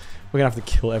god. We're gonna have to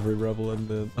kill every rebel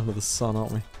under the sun,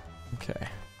 aren't we? Okay.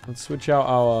 Let's switch out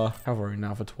our cavalry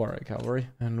now for Tuareg cavalry.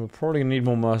 And we're probably going to need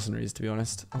more mercenaries, to be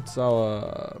honest. What's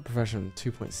our profession?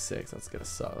 2.6. That's going to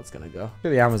suck. That's going to go. Look at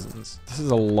the Amazons. This is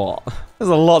a lot.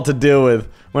 There's a lot to deal with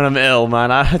when I'm ill,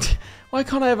 man. Why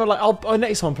can't I ever, like,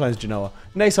 next time I'm playing as Genoa.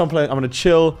 Next time I'm going to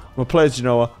chill. I'm going to play as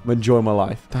Genoa. I'm going to enjoy my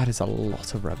life. That is a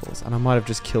lot of rebels. And I might have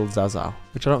just killed Zazao,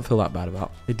 which I don't feel that bad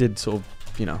about. They did sort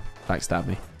of, you know, backstab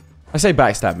me. I say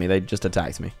backstab me. They just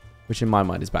attacked me. Which in my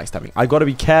mind is backstabbing. I got to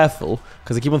be careful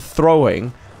because I keep on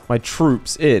throwing my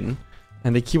troops in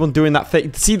and they keep on doing that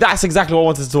thing. See, that's exactly what I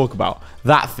wanted to talk about.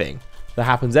 That thing that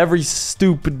happens every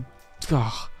stupid...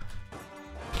 Oh.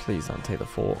 Please don't take the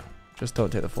fort. Just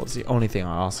don't take the fort. It's the only thing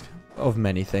I ask of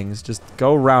many things. Just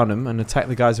go around them and attack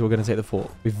the guys who are going to take the fort.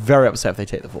 Be very upset if they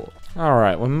take the fort. All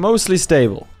right, we're mostly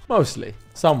stable. Mostly.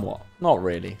 Somewhat. Not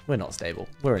really. We're not stable.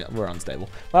 We're unstable.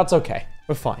 But that's okay.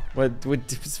 We're fine.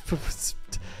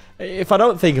 If I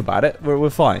don't think about it,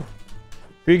 we're fine.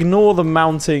 If we ignore the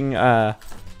mounting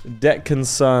debt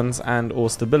concerns and or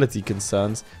stability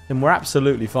concerns, then we're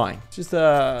absolutely fine. Just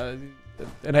an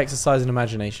exercise in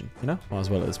imagination, you know? Might as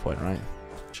well at this point, right?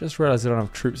 Just realized I don't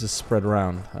have troops to spread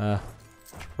around.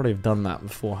 Should probably have done that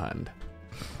beforehand.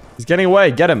 He's getting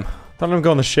away. Get him. Don't let him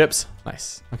go on the ships.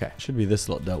 Nice. Okay. Should be this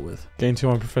lot dealt with. Gain 2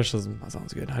 on professionalism. That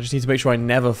sounds good. I just need to make sure I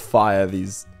never fire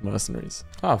these mercenaries.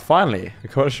 Ah, finally. A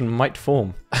coalition might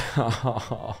form.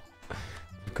 Of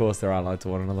course, they're allied to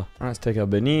one another. All right, let's take our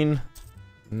Benin.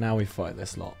 Now we fight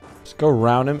this lot. Just go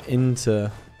around him into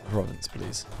the province,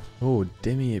 please. Oh,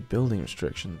 dimmy building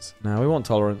restrictions. Now we want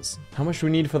tolerance. How much do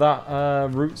we need for that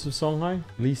roots of Songhai?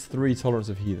 At least 3 tolerance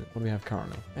of heathen. What do we have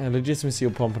currently? Yeah, legitimacy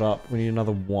will pump it up. We need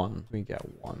another 1. We get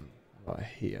 1. Right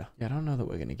here. Yeah, I don't know that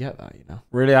we're going to get that, you know.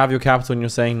 Really, I have your capital and you're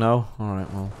saying no? All right,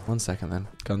 well, 1 second then.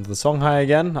 Come to the Songhai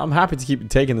again. I'm happy to keep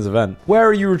taking this event. Where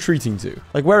are you retreating to?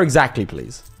 Like, where exactly,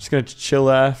 please? Just going to chill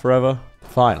there forever?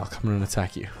 Fine, I'll come in and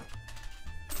attack you.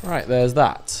 All right, there's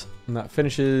that. And that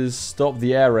finishes stop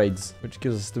the air raids, which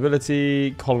gives us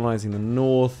stability, colonizing the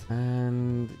north,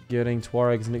 and getting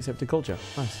Tuaregs and accepted culture.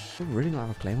 Nice. Do we really not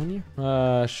have a claim on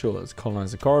you? Sure, let's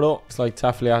colonize the corridor. Looks like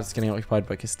Tafliat is getting occupied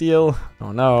by Castile.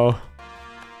 Oh no.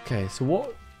 Okay, so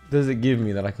what does it give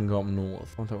me that I can go up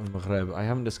north? Contact with Maghreb. I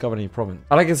haven't discovered any province.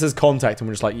 I like it says contact, and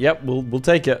we're just like, yep, we'll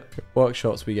take it.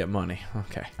 Workshops, we get money.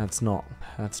 Okay, that's not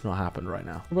happened right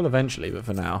now. Well, eventually, but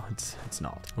for now, it's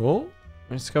not. Oh,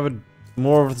 I discovered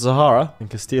more of the Sahara, and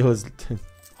Castile is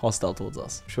hostile towards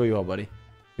us. I'm sure you are, buddy.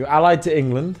 You're allied to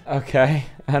England, okay,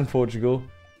 and Portugal,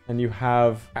 and you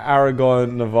have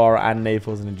Aragon, Navarre, and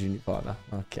Naples in a junior partner.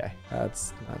 Okay,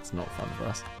 that's not fun for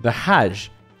us. The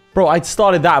Hajj. Bro, I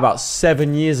started that about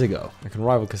 7 years ago. I can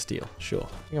rival Castile, sure.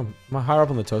 Am I higher up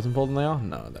on the totem pole than they are?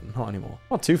 No, they're not anymore.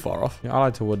 Not too far off. You're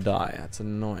allied to Wadai. That's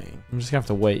annoying. I'm just gonna have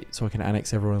to wait so I can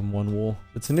annex everyone in one war.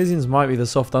 The Tunisians might be the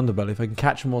soft underbelly if I can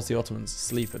catch them whilst the Ottomans are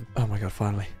sleeping. Oh my god,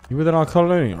 finally. You within our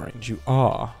colonial range? You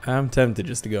are. I am tempted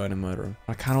just to go in and murder him.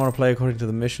 I kind of want to play according to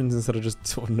the missions instead of just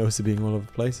sort of Nosa being all over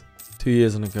the place. 2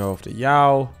 years on the go after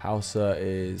Yao. Hausa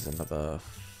is another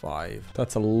 5.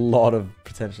 That's a lot of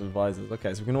potential advisors.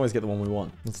 Okay, so we can always get the one we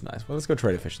want. That's nice. Well, let's go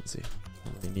trade efficiency.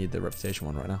 We need the reputation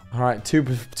one right now. All right,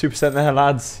 2% there,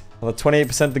 lads. Another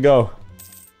 28% to go.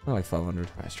 I like 500.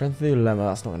 All right, strengthen the Ulema.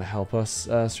 That's not going to help us.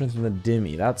 Strengthen the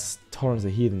Dhimmi. That's tolerance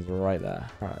of heathens right there.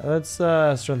 All right, let's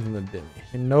strengthen the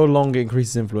Dhimmi. It no longer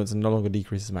increases influence and no longer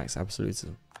decreases max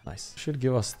absolutism. Nice. Should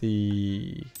give us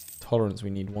the tolerance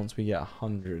we need once we get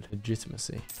 100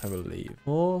 legitimacy, I believe.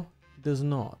 Or does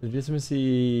not.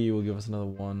 Legitimacy will give us another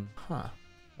 1. Huh.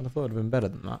 I'd have thought it would have been better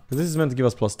than that. Because this is meant to give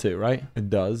us +2, right? It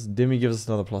does. Dhimmi gives us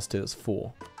another +2. That's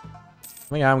 4. I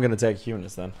think I'm going to take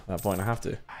humanist then. At that point, I have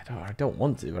to. I don't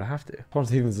want to, but I have to. Promise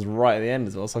Heathens is right at the end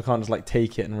as well, so I can't just like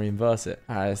take it and reimburse it.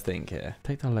 Alright, let's think here.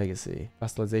 Take down legacy.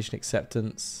 Vassalization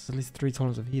acceptance. At least 3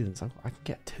 tolerance of heathens. I can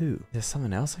get 2. Is there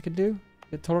something else I could do?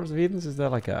 Get tolerance of heathens? Is there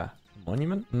like a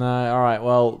monument? No, alright,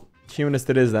 well, humanist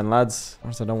it is then, lads.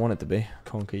 Honestly, I don't want it to be.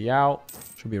 Conquer Yao.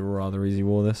 Should be a rather easy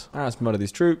war, this. Alright, let's murder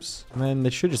these troops. And then they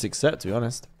should just accept, to be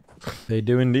honest. They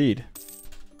do indeed.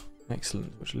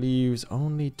 Excellent. Which leaves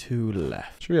only 2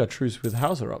 left. Should be our truce with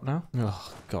Hausa up now.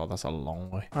 Oh, God, that's a long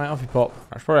way. Alright, off you pop.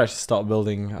 I should probably actually start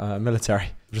building military.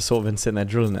 I've just sort of been sitting there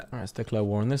drilling it. Alright, let's declare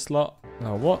war on this lot.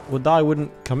 Oh, what? Wadai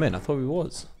wouldn't come in. I thought he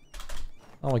was.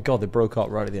 Oh my God, they broke up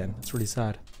right at the end. That's really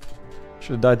sad.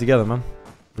 Should have died together, man.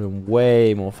 Would have been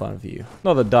way more fun for you.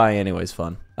 Not that dying anyway is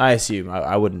fun. I assume.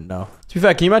 I wouldn't know. To be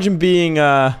fair, can you imagine being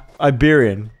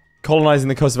Iberian, colonizing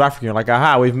the coast of Africa? You're like,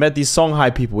 aha, we've met these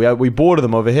Songhai people. We border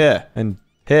them over here and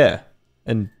here.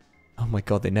 And oh my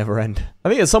God, they never end. I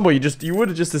think at some point you would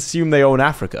have just assumed they own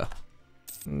Africa.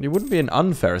 It wouldn't be an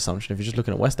unfair assumption if you're just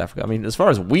looking at West Africa. I mean, as far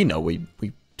as we know, we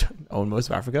own most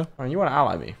of Africa. I mean, you want to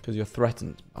ally me because you're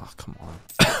threatened. Oh, come on.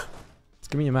 Just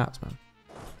give me your maps, man.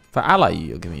 If I ally you,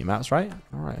 you'll give me your maps, right?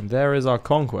 All right, and there is our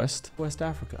conquest. West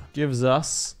Africa gives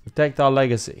us protect our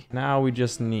legacy. Now we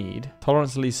just need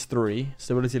tolerance at least 3,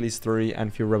 stability at least 3,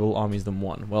 and fewer rebel armies than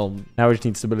 1. Well, now we just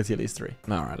need stability at least 3.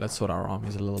 All right, let's sort our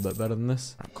armies a little bit better than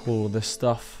this. Right, call all this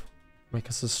stuff. Make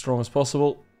us as strong as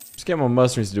possible. Just get more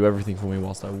mercenaries to do everything for me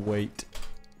whilst I wait.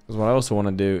 Because what I also want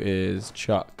to do is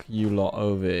chuck you lot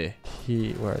over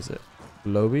here. Where is it?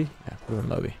 Lobi? Yeah, we're in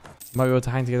Lobi. Might be able to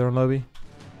hang together on Lobi?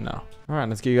 No. Alright,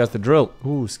 let's get you guys to drill.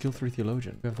 Ooh, skill 3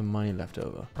 theologian. We have the money left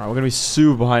over. Alright, we're going to be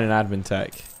super behind in admin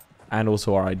tech. And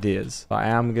also our ideas. But I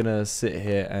am going to sit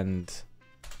here and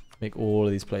make all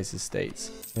of these places states.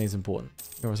 I think it's important.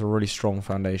 Give us a really strong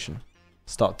foundation.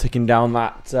 Start ticking down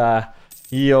that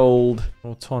ye old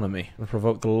autonomy. And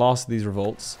provoke the last of these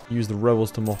revolts. Use the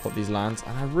rebels to mop up these lands.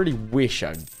 And I really wish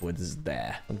I was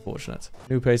there. Unfortunate.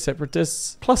 New pay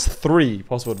separatists. +3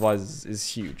 possible advisors is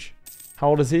huge. How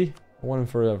old is he? 1 in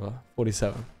forever.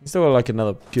 47. He's still got like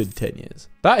another good 10 years.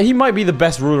 He might be the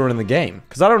best ruler in the game.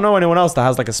 Because I don't know anyone else that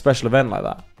has like a special event like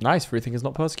that. Nice. Freethink is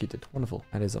not persecuted. Wonderful.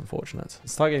 That is unfortunate.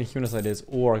 Let's start getting humanist ideas,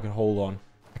 or I can hold on.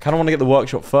 I kind of want to get the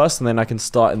workshop first, and then I can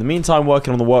start in the meantime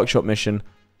working on the workshop mission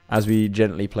as we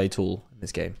gently play Tool in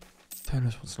this game. Turn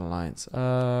response to alliance.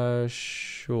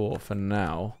 Sure, for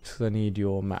now. Because I need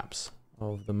your maps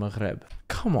of the Maghreb.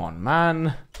 Come on,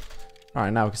 man.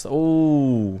 Alright, now we can start.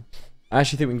 Oh. I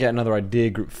actually think we can get another idea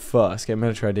group first. Get a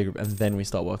military idea group, and then we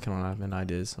start working on admin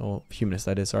ideas. Or humanist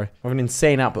ideas, sorry. We have an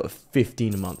insane output of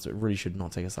 15 a month, so it really should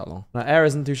not take us that long. Now, air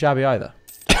isn't too shabby either.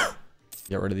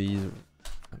 Get rid of these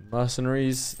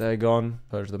mercenaries. They're gone.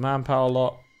 Purge the manpower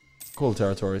lot. Call the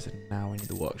territories. And now we need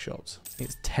the workshops. I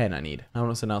think it's 10 I need. Now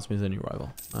let's announce me as a new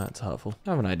rival. That's hurtful. I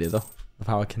have an idea, though, of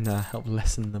how I can help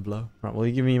lessen the blow. Right, will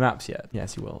you give me maps yet?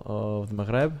 Yes, you will. Of the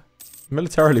Maghreb.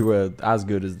 Militarily, we're as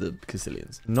good as the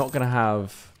Castilians. Not going to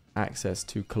have access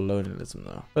to colonialism,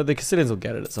 though. But the Castilians will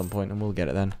get it at some point, and we'll get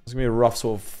it then. It's going to be a rough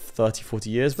sort of 30, 40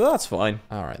 years, but that's fine.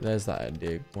 All right, there's that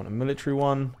idea. Want a military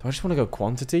one? Do I just want to go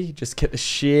quantity? Just get the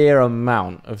sheer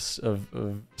amount of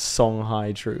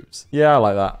Songhai troops. Yeah, I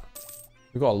like that.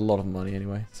 We've got a lot of money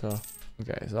anyway, so...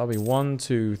 Okay, so that'll be 1,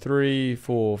 2, 3,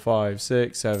 4, 5,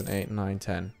 6, 7, 8, 9,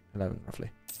 10, 11, roughly.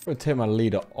 I'm going to take my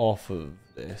leader off of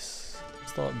this.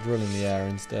 Start drilling the air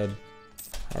instead.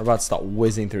 We're about to start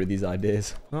whizzing through these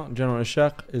ideas. Oh, General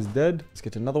Ashak is dead. Let's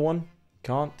get another one.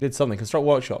 Can't. Did something. Construct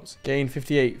workshops. Gain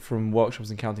 58 from workshops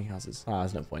and counting houses. Ah,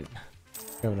 there's no point.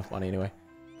 We have enough money anyway.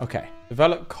 Okay.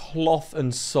 Develop cloth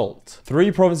and salt.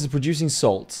 3 provinces producing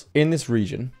salt in this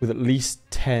region with at least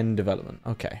 10 development.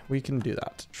 Okay, we can do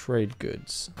that. Trade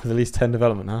goods. With at least 10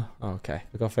 development, huh? Okay.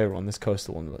 Look our favorite one. This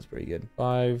coastal one looks pretty good.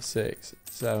 5, 6,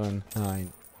 7,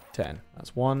 9, 10.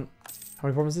 That's 1. How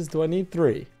many provinces do I need?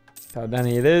 3. How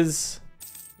many it is?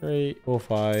 3, 4,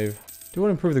 5. Do you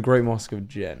want to improve the Great Mosque of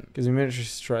Jen? Because military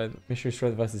strength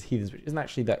versus heathens, which isn't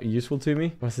actually that useful to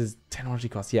me. Versus technology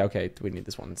costs. Yeah, okay, we need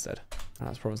this one instead.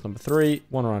 That's province number 3.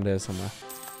 One around here somewhere.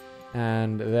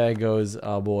 And there goes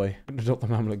our boy. Adopt the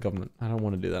Mamluk government. I don't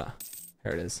want to do that.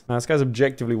 Here it is. Now, this guy's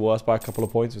objectively worse by a couple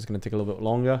of points. So it's going to take a little bit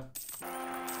longer.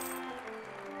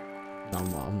 No,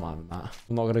 I'm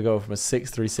not going to go from a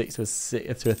 636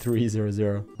 to a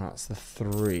 300. That's the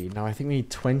 3. Now, I think we need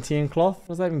 20 in cloth. What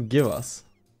does that even give us?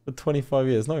 For 25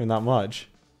 years, not even that much.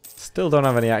 Still don't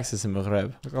have any access in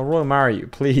Maghreb. I'll royal marry you,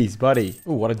 please, buddy.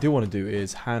 Oh, what I do want to do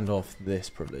is hand off this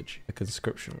privilege, the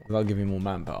conscription one. That'll give me more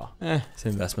manpower. It's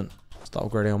an investment. Start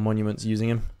upgrading on monuments using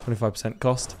him. 25%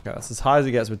 cost. Okay, that's as high as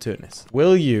it gets with Tunis.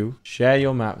 Will you share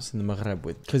your maps in the Maghreb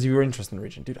with? Because you're interested in the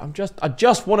region, dude. I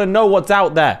just want to know what's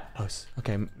out there. Close.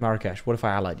 Okay, Marrakesh. What if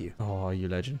I allied you? Oh, you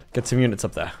legend. Get some units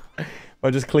up there. By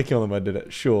just clicking on them, I did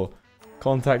it. Sure.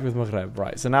 Contact with Maghreb.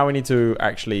 Right, so now we need to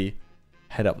actually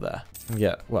head up there.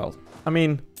 Yeah, well, I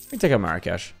mean, we take out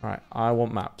Marrakesh. All right, I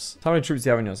want maps. How many troops do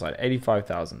you have on your side?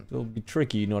 85,000. It'll be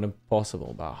tricky, not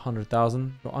impossible. About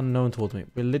 100,000. You're unknown towards me.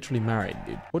 We're literally married,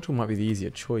 dude. Portugal might be the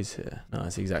easier choice here. No,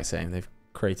 it's the exact same. They've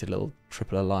created a little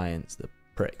triple alliance, the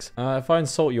pricks. If I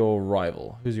insult your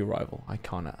rival, who's your rival? I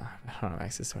don't have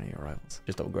access to any of your rivals.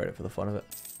 Just upgrade it for the fun of it.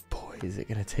 Boy, is it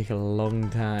going to take a long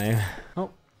time. Oh.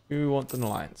 We want an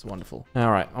alliance. Wonderful.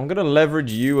 All right. I'm going to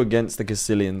leverage you against the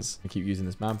Castilians. I keep using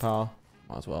this manpower.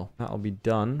 Might as well. That'll be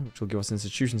done, which will give us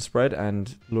institution spread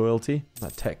and loyalty.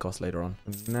 That tech cost later on.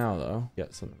 And now, though,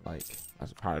 get something like... I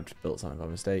apparently built something by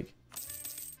mistake.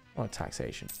 Or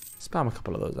taxation. Spam a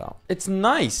couple of those out. It's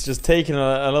nice just taking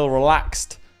a little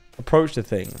relaxed approach to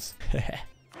things.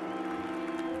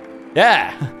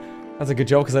 Yeah! That's a good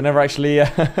job because I never actually...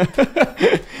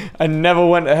 I never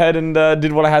went ahead and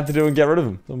did what I had to do and get rid of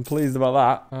them. So I'm pleased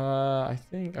about that. I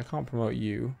think I can't promote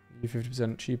you. You're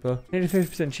 50% cheaper. I need a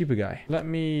 50% cheaper guy. Let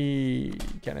me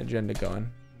get an agenda going.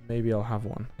 Maybe I'll have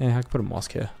one. Yeah, I can put a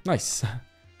mosque here. Nice.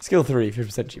 Skill 3,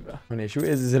 50% cheaper. The only issue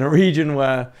is it's in a region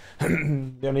where...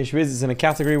 the only issue is it's in a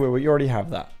category where we already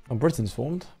have that. And Britain's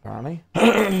formed, apparently.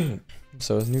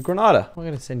 So is New Granada. I'm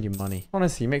going to send you money.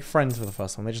 Honestly, you make friends for the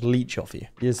first time. They just leech off you.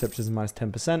 Year separatism minus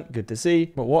 10%. Good to see.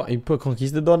 But what? You put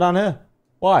Conquistador down here?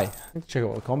 Why? Let's check out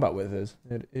what the combat width is.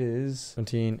 It is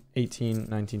 17, 18,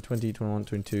 19, 20, 21,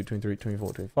 22, 23,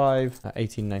 24, 25.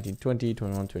 18, 19, 20,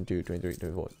 21, 22, 23,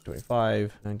 24,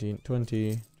 25. 19,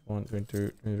 20, 21,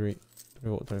 22, 23,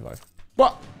 24, 25.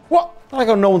 What? What? I like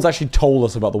how no one's actually told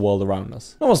us about the world around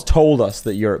us. No one's told us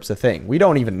that Europe's a thing. We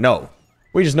don't even know.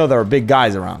 We just know there are big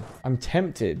guys around. I'm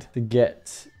tempted to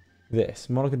get this.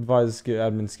 Monarch advisor skill,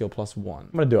 admin skill +1. I'm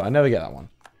going to do it. I never get that one.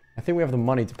 I think we have the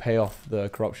money to pay off the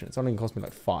corruption. It's only going to cost me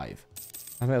like 5.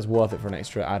 I think that's worth it for an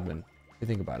extra admin. If you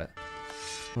think about it.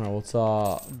 All right, what's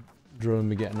our drone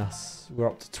be getting us? We're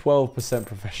up to 12%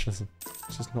 professionalism.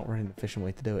 It's just not really an efficient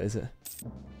way to do it, is it?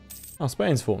 Oh,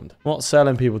 Spain's formed. I'm not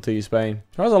selling people to you, Spain.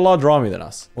 There has a larger army than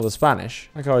us. Or the Spanish.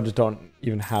 Like I just don't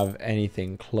even have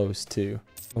anything close to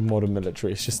a modern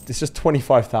military. It's just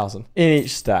 25,000 in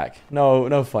each stack.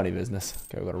 No funny business.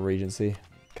 Okay, we've got a regency.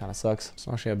 Kind of sucks. It's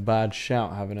not actually a bad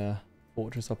shout having a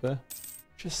fortress up there.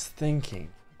 Just thinking.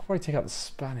 I'll probably take out the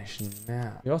Spanish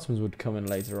now. The Ottomans would come in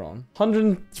later on.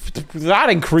 100... That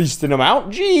increased in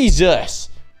amount? Jesus!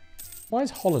 Why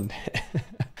is Holland here?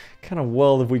 What kind of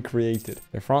world have we created?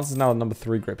 Okay, France is now number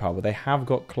 3 great power, but they have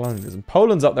got colonialism.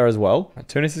 Poland's up there as well. Right,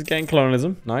 Tunis is getting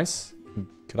colonialism. Nice.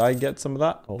 Could I get some of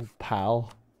that? Oh, pal.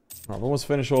 All right, we've almost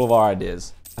finished all of our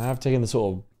ideas. I have taken the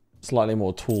sort of slightly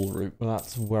more tool route, but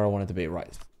that's where I wanted to be.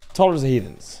 Right. Tolerance of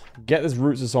heathens. Get this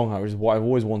roots of Songhai, which is what I've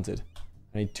always wanted.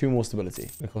 I need 2 more stability.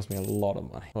 It's gonna cost me a lot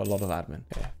of money. Or a lot of admin.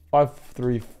 Okay.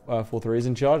 5-3-4-3 is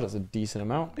in charge. That's a decent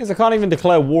amount. Because I can't even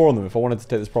declare war on them if I wanted to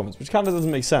take this province, which kind of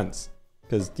doesn't make sense.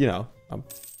 Because, you know,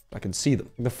 I can see them.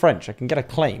 The French, I can get a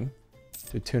claim.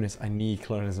 To Tunis, I need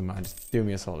colonialism, man. Just do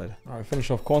me a solid. All right, finish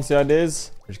off quantity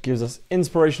ideas, which gives us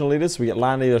inspirational leaders. So we get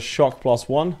land leader shock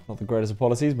 +1. Not the greatest of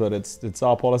policies, but it's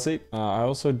our policy. I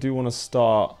also do want to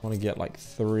start. I want to get like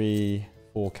 3,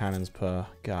 4 cannons per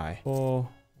guy. 4,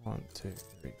 1, 2,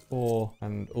 3, 4,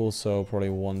 and also probably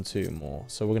 1, 2 more.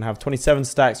 So we're gonna have 27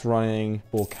 stacks running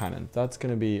 4 cannon. That's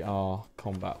gonna be our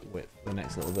combat width for the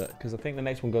next little bit, because I think the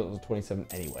next one goes up to 27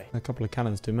 anyway. A couple of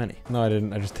cannons too many. No, I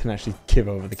didn't. I just didn't actually give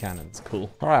over the cannons.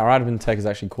 Cool. All right, our admin tech is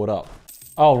actually caught up.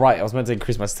 Oh right, I was meant to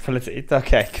increase my stability.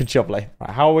 Okay, good job, Laith. Right,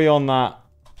 how are we on that?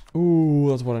 Ooh,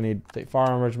 that's what I need. Take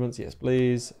firearm regiments, yes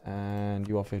please. And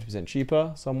you are 50%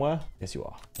 cheaper somewhere. Yes, you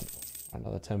are.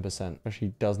 Another 10%. Actually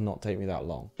does not take me that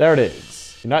long. There it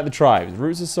is. Unite the tribes.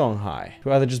 Roots of Songhai.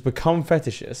 To either just become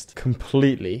fetishist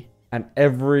completely, and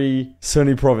every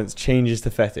Sunni province changes to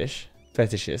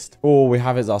fetishist, or we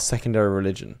have it as our secondary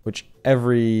religion, which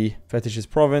every fetishist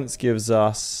province gives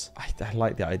us. I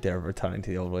like the idea of returning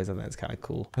to the old ways. I think it's kind of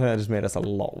cool. I think that just made us a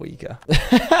lot weaker.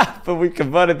 But we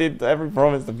converted every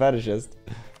province to fetishist.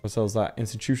 Ourselves that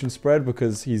institution spread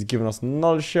because he's given us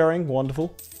knowledge sharing.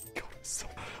 Wonderful. God,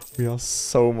 we are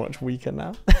so much weaker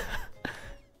now.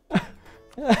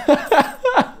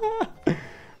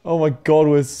 Oh my god,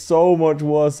 we're so much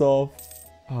worse off.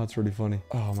 Oh, it's really funny.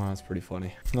 Oh man, it's pretty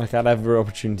funny. Like, I'd have every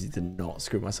opportunity to not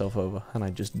screw myself over, and I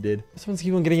just did. This one's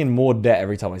keep on getting in more debt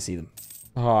every time I see them.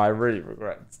 Oh, I really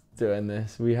regret doing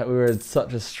this. We were in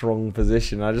such a strong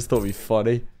position. I just thought it'd be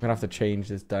funny. I'm gonna have to change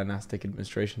this dynastic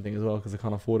administration thing as well, because I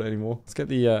can't afford it anymore. Let's get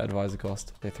the advisor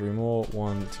cost. Okay, 3 more.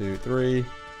 1, 2, 3.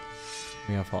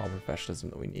 We have our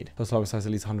professionalism that we need. Plus, I size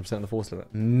at least 100% of the force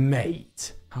limit.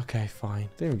 Mate. Okay, fine.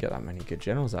 Didn't even get that many good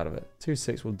generals out of it.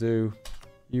 2-6 will do.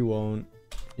 You won't.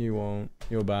 You won't.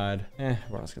 You're bad.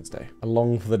 Everyone else can stay. I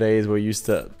long for the days where we used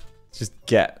to just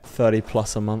get 30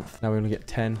 plus a month. Now we only get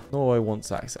 10. Norway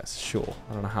wants access. Sure.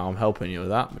 I don't know how I'm helping you with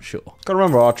that, but sure. Gotta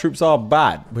remember, our troops are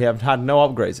bad. We have had no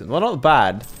upgrades. Well, not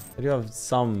bad. They do have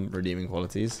some redeeming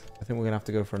qualities. I think we're gonna have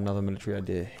to go for another military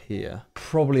idea here.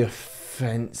 Probably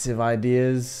offensive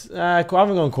ideas. I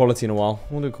haven't gone quality in a while.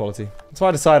 We'll do quality. That's why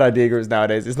I decide idea groups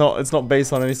nowadays. It's not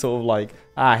based on any sort of like,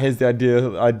 here's the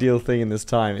ideal thing in this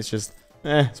time. It's just,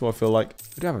 that's what I feel like.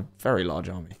 We do have a very large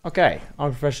army. Okay,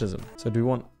 army professionalism. So do we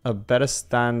want a better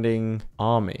standing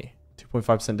army?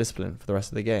 2.5% discipline for the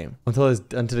rest of the game until his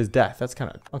death. That's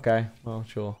kind of okay. Well,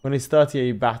 sure. When he's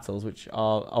 38 battles, which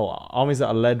are armies that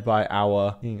are led by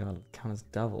our count as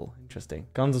devil. Interesting.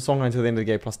 Guns of Songhai until the end of the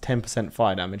game plus 10%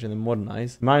 fire damage, and then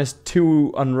modernize.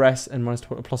 -2 unrest and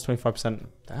plus 25%.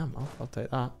 Damn, I'll take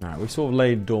that. All right, we sort of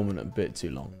laid dormant a bit too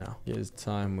long now. It's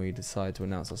time we decide to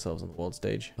announce ourselves on the world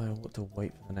stage. I want to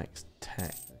wait for the next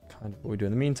tech. Kind of what we do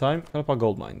in the meantime. Develop our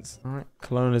gold mines. All right,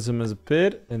 colonialism has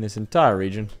appeared in this entire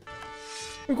region.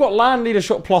 We've got land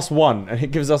leadership +1, and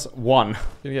it gives us 1.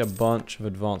 Gonna get a bunch of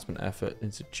advancement effort.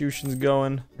 Institutions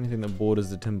going. Anything that borders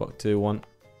the Timbuktu one.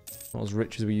 Not as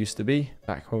rich as we used to be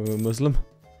back when we were Muslim.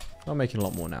 I'm making a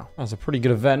lot more now. That's a pretty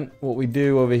good event. What we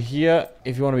do over here,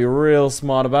 if you want to be real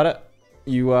smart about it,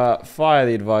 you fire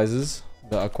the advisors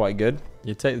that are quite good.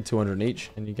 You take the 200 each,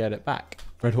 and you get it back.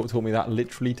 Red Hawk taught me that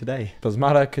literally today. Doesn't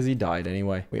matter, because he died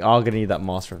anyway. We are going to need that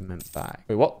Master of Mint back.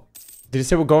 Wait, what? Did he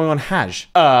say we're going on Hajj?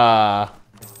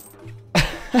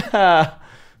 Okay,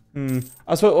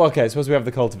 I suppose we have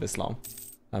the cult of Islam.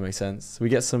 That makes sense. So we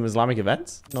get some Islamic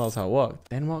events? No, that's how it works.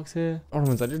 Denmark's here.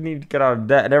 Ottomans, I just need to get out of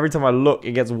debt. And every time I look,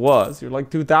 it gets worse. You're like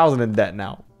 2,000 in debt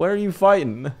now. Where are you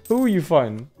fighting? Who are you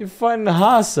fighting? You're fighting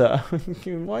Hassa.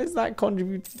 Why is that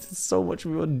contributing to so much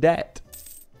of your debt?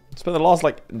 Spent the last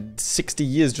like 60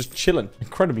 years just chilling.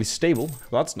 Incredibly stable.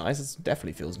 Well, that's nice. It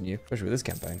definitely feels new, especially with this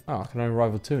campaign. Oh, I can only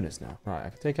rival Tunis now. Right, I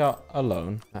can take out a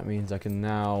loan. That means I can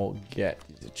now get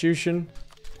institution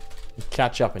and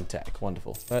catch up in tech.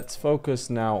 Wonderful. Let's focus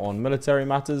now on military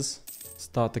matters.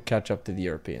 Start to catch up to the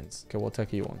Europeans. Okay, what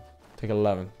tech are you on? Take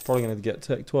 11. Probably going to get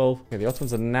tech 12. Okay, the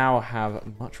Ottomans now have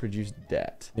much reduced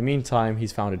debt. In the meantime,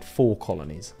 he's founded 4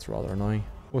 colonies. It's rather annoying.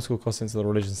 War school cost into the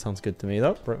religion sounds good to me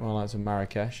though. Break my alliance with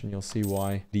Marrakesh and you'll see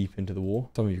why deep into the war.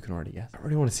 Some of you can already guess. I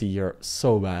really want to see Europe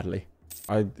so badly.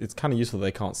 It's kind of useful that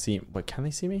they can't see me. But can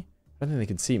they see me? I don't think they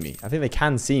can see me. I think they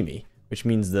can see me, which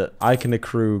means that I can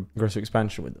accrue aggressive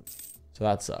expansion with them. So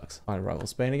that sucks. I rival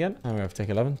Spain again. And we have Tech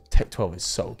 11. Tech 12 is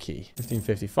so key.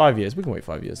 1550, 5 years. We can wait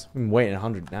 5 years. We've been waiting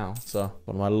 100 now. So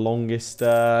one of my longest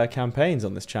campaigns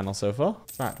on this channel so far.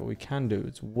 In fact, what we can do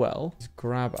as well is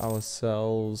grab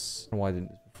ourselves... Why didn't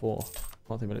this before?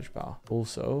 Multi-military power.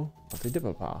 Also,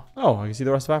 multi-diplo power. Oh, I can see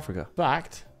the rest of Africa. In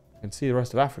fact, I can see the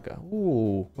rest of Africa.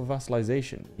 Ooh, for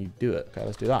vassalization. You do it. Okay,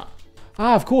 let's do that.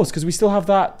 Ah, of course, because we still have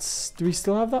that. Do we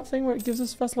still have that thing where it gives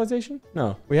us vassalization?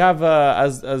 No. We have,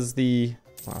 as the...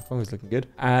 Wow, Congo's looking good.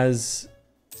 As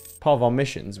part of our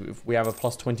missions, we have a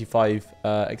plus 25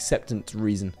 acceptance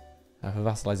reason for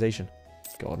vassalization.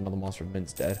 God, another Master of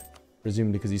Mint's dead.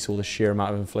 Presumably because he saw the sheer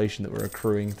amount of inflation that we're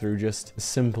accruing through just the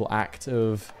simple act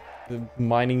of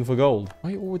mining for gold.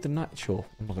 Why are you all with the knight? Sure,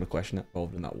 I'm not going to question it.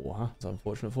 Involved in that war, huh? It's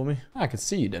unfortunate for me. I could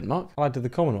see you, Denmark. Allied to the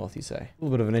Commonwealth, you say. A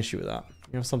little bit of an issue with that.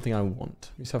 You have something I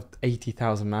want. We used to have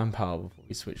 80,000 manpower before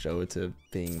we switched over to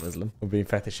being Muslim or being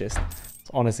fetishist.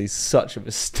 It's honestly such a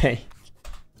mistake.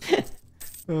 It's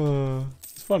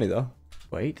funny though.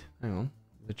 Wait, hang on.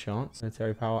 The chance.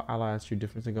 Military power, ally attitude,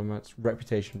 difference in governments,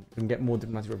 reputation. We can get more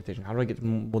diplomatic reputation. How do I get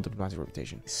more diplomatic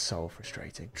reputation? It's so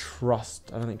frustrating.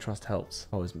 Trust. I don't think trust helps.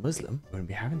 If I was Muslim, I wouldn't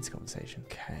be having this conversation.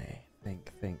 Okay.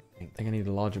 Think. I think I need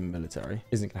a larger military.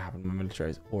 Isn't going to happen. My military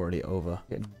is already over.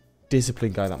 Get a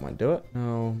disciplined guy that might do it.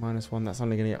 No, -1. That's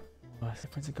only going to get...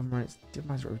 difference in government,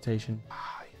 diplomatic reputation.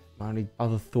 My only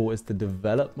other thought is to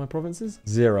develop my provinces.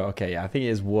 0. Okay, yeah, I think it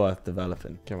is worth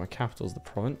developing. Okay, my capital is the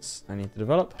province I need to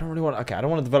develop. I don't really want... Okay, I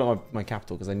don't want to develop my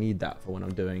capital because I need that for when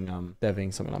I'm doing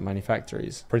deving something like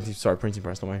manufactories. Printing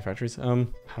press, not manufactories. How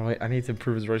do I need to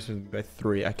improve his relationship by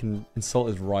 3. I can insult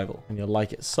his rival. And you'll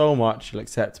like it so much, you'll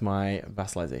accept my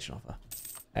vassalization offer.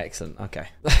 Excellent. Okay.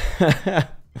 That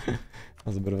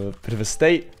was a bit of a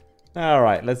state. All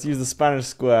right, let's use the Spanish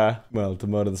square. Well, to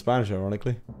murder the Spanish,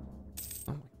 ironically.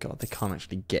 God, they can't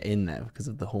actually get in there because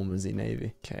of the Hormuzi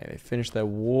Navy. Okay, they finished their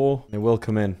war. They will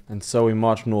come in. And so we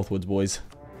march northwards, boys.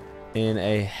 In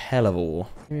a hell of a war.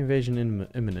 Invasion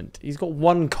imminent. He's got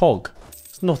 1 cog.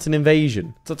 It's not an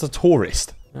invasion. That's a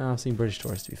tourist. Oh, I've seen British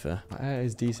tourists, to be fair. That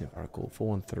is decent, if I recall.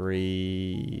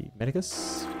 413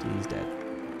 Medicus. He's dead.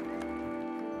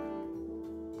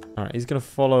 Alright, he's going to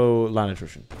follow land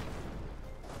attrition.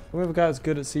 Whoever guy's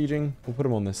good at sieging, we'll put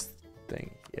him on this thing.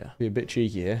 Yeah, be a bit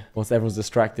cheeky here. Once everyone's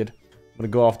distracted, I'm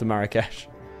going to go after Marrakesh.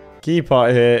 Key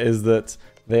part here is that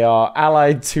they are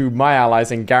allied to my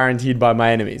allies and guaranteed by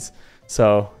my enemies.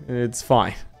 So, it's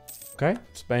fine. Okay,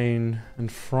 Spain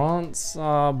and France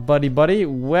are buddy-buddy.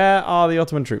 Where are the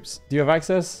Ottoman troops? Do you have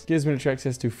access? Gives military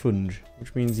access to Funj,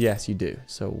 which means yes, you do.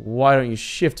 So why don't you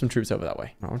shift some troops over that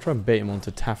way? I'm going to try and bait him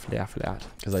onto Tafliafliat,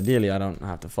 because ideally I don't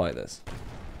have to fight this.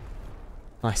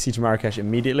 I siege Marrakesh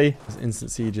immediately. Those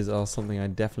instant sieges are something I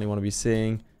definitely want to be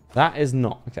seeing. That is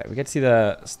not. Okay, we get to see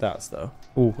the stats though.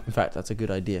 Oh, in fact, that's a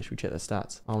good idea. Should we check their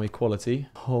stats? Army quality.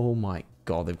 Oh my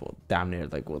god, they've got damn near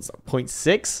like, what's that,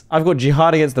 0.6? I've got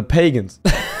jihad against the pagans.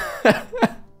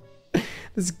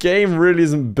 This game really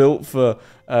isn't built for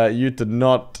you to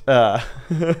not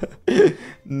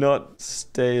not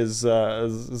stay as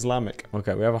Islamic.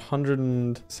 Okay, we have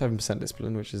 107%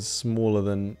 discipline, which is smaller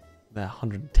than they're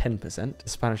 110%. The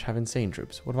Spanish have insane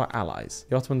troops. What about allies?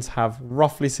 The Ottomans have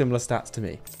roughly similar stats to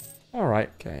me. All right,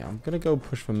 okay, I'm gonna go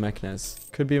push for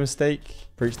Meknes. Could be a mistake.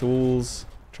 Breach the walls.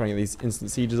 Try and get these instant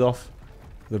sieges off.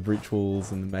 The breach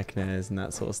walls and the Meknes and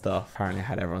that sort of stuff. Apparently I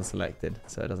had everyone selected,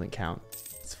 so it doesn't count.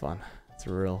 It's fun. It's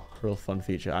a real fun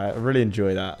feature. I really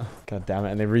enjoy that. God damn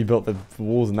it. And they rebuilt the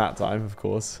walls in that time, of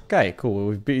course. Okay, cool. Well,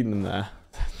 we've beaten them there.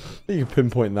 You can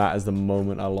pinpoint that as the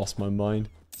moment I lost my mind.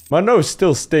 My nose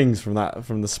still stings from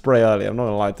the spray earlier. I'm not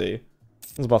gonna lie to you.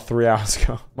 It was about 3 hours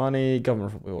ago. Money,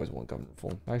 government reform. We always want government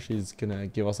reform. Actually, it's gonna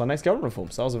give us our next government reform.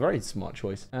 So that was a very smart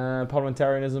choice.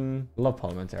 Parliamentarianism. Love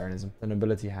parliamentarianism. The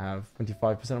nobility have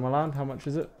 25% of my land. How much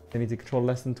is it? They need to control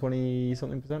less than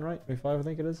 20-something%, right? 25, I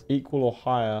think it is. Equal or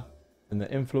higher than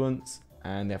the influence,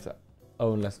 and they have to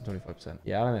own less than 25%.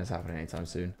 Yeah, I don't think it's happening anytime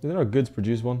soon. Is there no goods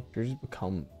produce one? Should we just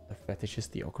become a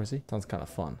fetishist theocracy? Sounds kind of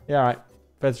fun. Yeah, all right.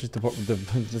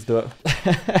 Fetishist, just do it.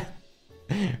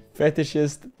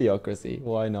 Fetishist theocracy.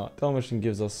 Why not? Dalmatian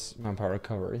gives us manpower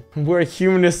recovery. We're a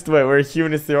humanist. Wait, we're a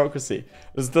humanist theocracy.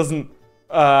 This doesn't.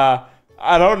 I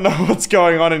don't know what's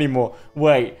going on anymore.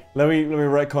 Wait, let me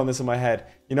retcon this in my head.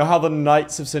 You know how the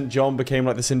Knights of St. John became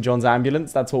like the St. John's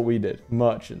ambulance? That's what we did.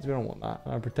 Merchants. We don't want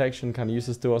that. Protection kind of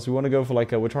useless to us. We want to go for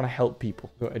like we're trying to help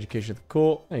people. Got education at the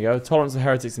court. There you go. Tolerance of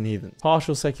heretics and heathens.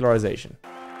 Partial secularization.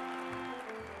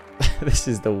 This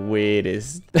is the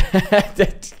weirdest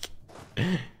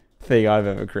thing I've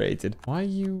ever created. Why are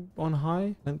you on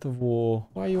high? Length of war.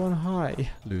 Why are you on high?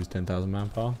 Lose 10,000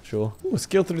 manpower. Sure. Ooh,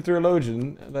 skill through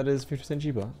theologian. That is 50%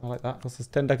 cheaper. I like that. Costs us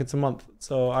 10 ducats a month.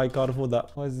 So I can't afford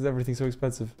that. Why is everything so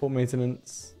expensive? Port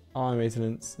maintenance, army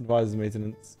maintenance, advisors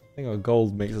maintenance. I think our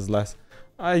gold makes us less.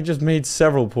 I just made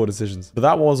several poor decisions, but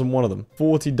that wasn't one of them.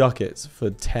 40 ducats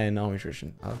for 10 army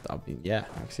attrition. I mean, yeah,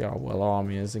 actually how well our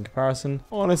army is in comparison.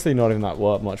 Honestly, not even that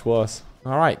much worse.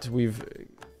 All right, we've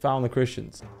found the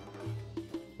Christians.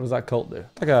 What does that cult do?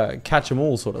 Like a catch them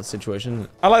all sort of situation.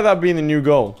 I like that being the new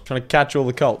goal. Trying to catch all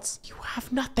the cults. You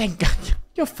have nothing.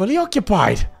 You're fully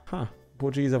occupied. Huh.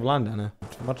 Portuguese have land down here.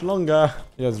 Much longer.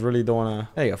 You guys really don't want to...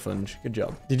 There you go, Funge. Good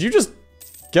job. Did you just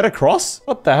get across?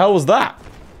 What the hell was that?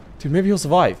 Dude, maybe he'll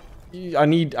survive. I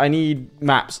need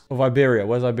maps of Iberia.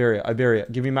 Where's Iberia? Iberia.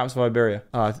 Give me maps of Iberia.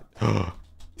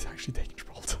 He's actually taking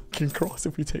Gibraltar. Can cross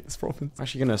if we take this province. I'm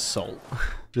actually going to assault.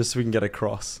 Just so we can get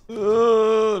across.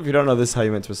 If you don't know, this is how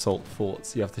you're meant to assault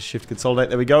forts. You have to shift consolidate.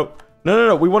 There we go.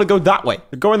 No. We want to go that way.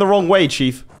 We're going the wrong way,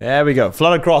 chief. There we go.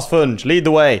 Flood across, Funge. Lead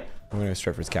the way. I'm going to go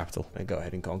straight for his capital. I'm going to go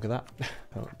ahead and conquer that.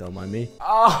 Don't mind me.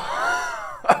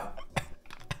 Oh.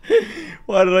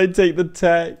 Why did I take the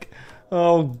tech?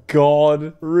 Oh,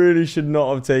 God. Really should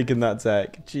not have taken that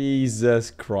tech.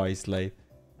 Jesus Christ, Laith.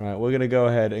 Right, we're going to go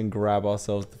ahead and grab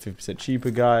ourselves the 50%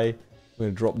 cheaper guy. We're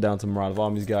going to drop down to Morale of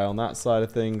Armies guy on that side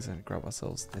of things and grab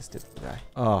ourselves this different guy.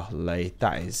 Oh, Laith,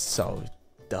 that is so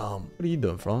dumb. What are you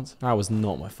doing, France? That was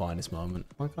not my finest moment.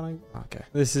 Why can't I? Okay.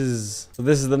 This is the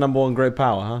 #1 great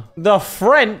power, huh? The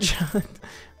French!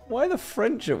 Why are the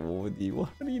French at war with you? What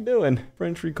are you doing?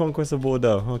 French reconquest of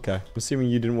Bordeaux. Okay. I'm assuming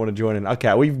you didn't want to join in.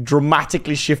 Okay, we've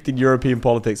dramatically shifted European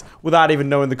politics without even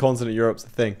knowing the continent Europe's a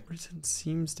thing. Britain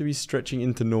seems to be stretching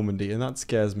into Normandy, and that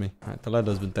scares me. All right,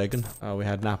 Toledo's been taken. Oh, we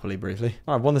had Napoli briefly.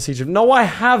 Oh, I've won the siege of... No, I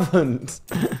haven't!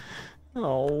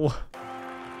 Oh.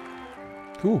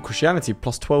 Ooh, Christianity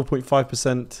plus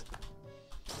 12.5%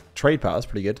 trade power. That's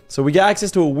pretty good. So we get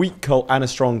access to a weak cult and a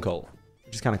strong cult,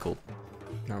 which is kind of cool.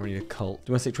 Now we need a cult.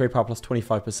 Domestic trade power plus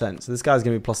 25%. So this guy's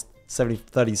going to be plus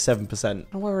 37%. I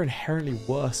don't know why we're inherently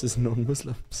worse as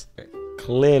non-Muslims. Okay.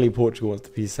 Clearly Portugal wants to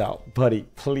peace out. Buddy,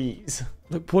 please.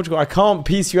 Look, Portugal, I can't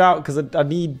peace you out because I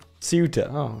need Ceuta.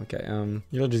 Oh, okay.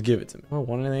 You'll just give it to me. Oh,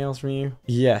 want anything else from you?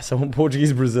 Yes, I want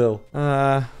Portuguese Brazil.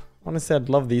 Honestly, I'd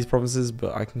love these provinces,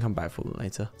 but I can come back for them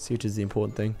later. Ceuta is the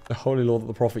important thing. The holy law that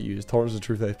the prophet used. Tolerance of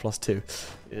truth oath plus 2.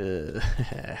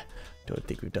 Don't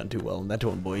think we've done too well on that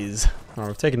one, boys. Alright,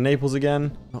 we've taken Naples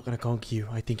again. Not gonna conquer you.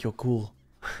 I think you're cool.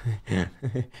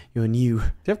 You're new. Do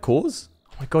you have cores?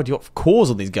 Oh my god, you have cores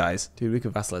on these guys. Dude, we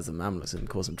could vassalize the Mamluks and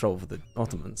cause some trouble for the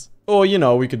Ottomans. Or, you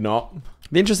know, we could not.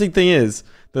 The interesting thing is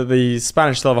that the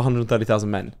Spanish still have 130,000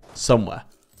 men somewhere.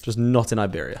 Just not in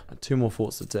Iberia. 2 more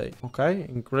forts to take. Okay,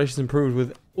 relations improved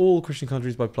with all Christian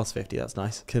countries by plus 50. That's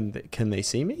nice. Can they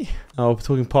see me? Oh, we're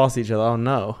talking past each other. Oh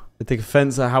no. They take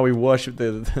offense at how we worship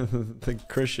the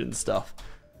Christian stuff.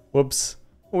 Whoops.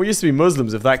 Well, we used to be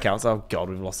Muslims, if that counts. Oh god,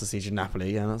 we've lost the siege of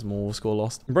Napoli. Yeah, that's more score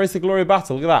lost. Embrace the glory of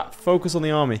battle. Look at that. Focus on the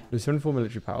army. Lose 74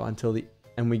 military power until the...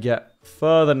 And we get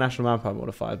further national manpower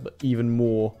modified, but even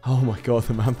more. Oh my god,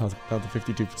 the manpower's down to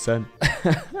 52%.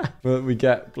 But we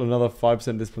get another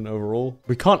 5% discipline overall.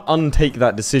 We can't untake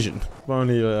that decision.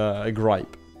 Only a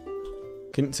gripe.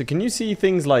 So can you see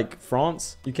things like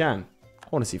France? You can. I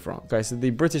want to see France. Okay, so the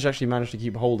British actually managed to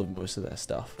keep hold of most of their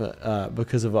stuff. But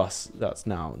because of us, that's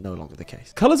now no longer the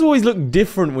case. Colors always look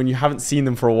different when you haven't seen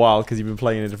them for a while because you've been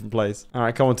playing in a different place. All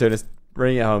right, come on, Tunis.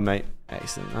 Bring it home, mate.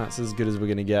 Excellent. That's as good as we're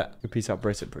going to get. We'll peace out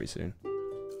Britain pretty soon.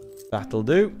 That'll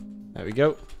do. There we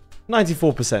go.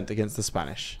 94% against the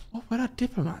Spanish. Oh, where'd our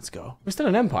diplomats go? We're still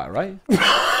an empire, right?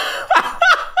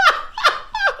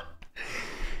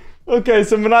 Okay,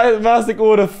 so monastic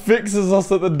order fixes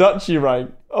us at the duchy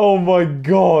rank. Oh my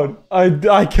god.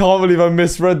 I can't believe I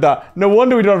misread that. No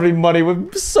wonder we don't have any money.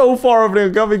 We're so far over our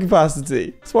government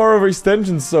capacity. That's why our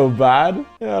overextension's so bad.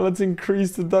 Yeah, let's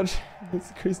increase the Dutch. Let's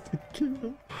increase the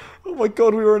kingdom. Oh my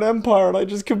god, we were an empire and I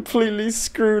just completely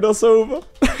screwed us over.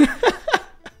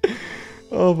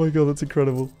 Oh my god, that's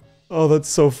incredible. Oh, that's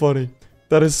so funny.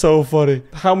 That is so funny.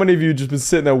 How many of you have just been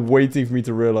sitting there waiting for me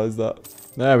to realize that?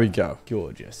 There we go.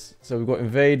 Gorgeous. So we've got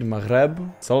invade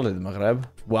Maghreb. Solid Maghreb.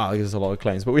 Wow, that gives us a lot of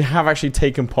claims. But we have actually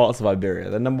taken parts of Iberia.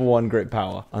 The #1 great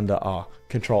power under our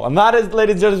control. And that is,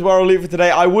 ladies and gentlemen, where I'll leave it for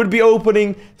today. I would be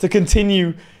opening to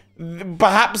continue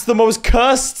perhaps the most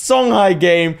cursed Songhai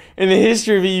game in the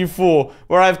history of EU4,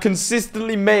 where I've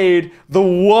consistently made the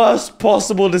worst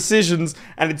possible decisions,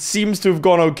 and it seems to have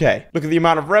gone okay. Look at the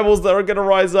amount of rebels that are going to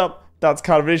rise up. That's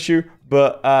kind of an issue,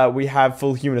 but we have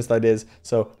full humanist ideas,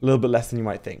 so a little bit less than you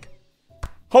might think.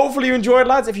 Hopefully you enjoyed,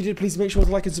 lads. If you did, please make sure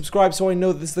to like and subscribe so I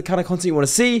know that this is the kind of content you want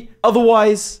to see.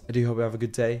 Otherwise, I do hope you have a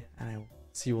good day, and I will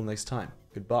see you all next time.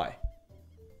 Goodbye.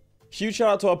 Huge shout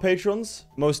out to our patrons,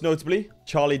 most notably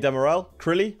Charlie Demerel,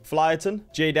 Crilly, Flyerton,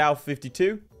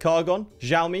 JDow52, Cargon,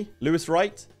 Sjalmi, Lewis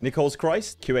Wright, Nicole's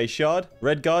Christ, QA Shard,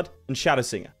 Redguard, and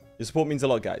ShadowSinger. Your support means a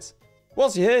lot, guys.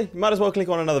 Whilst you're here, you might as well click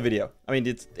on another video. I mean,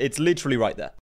 it's literally right there.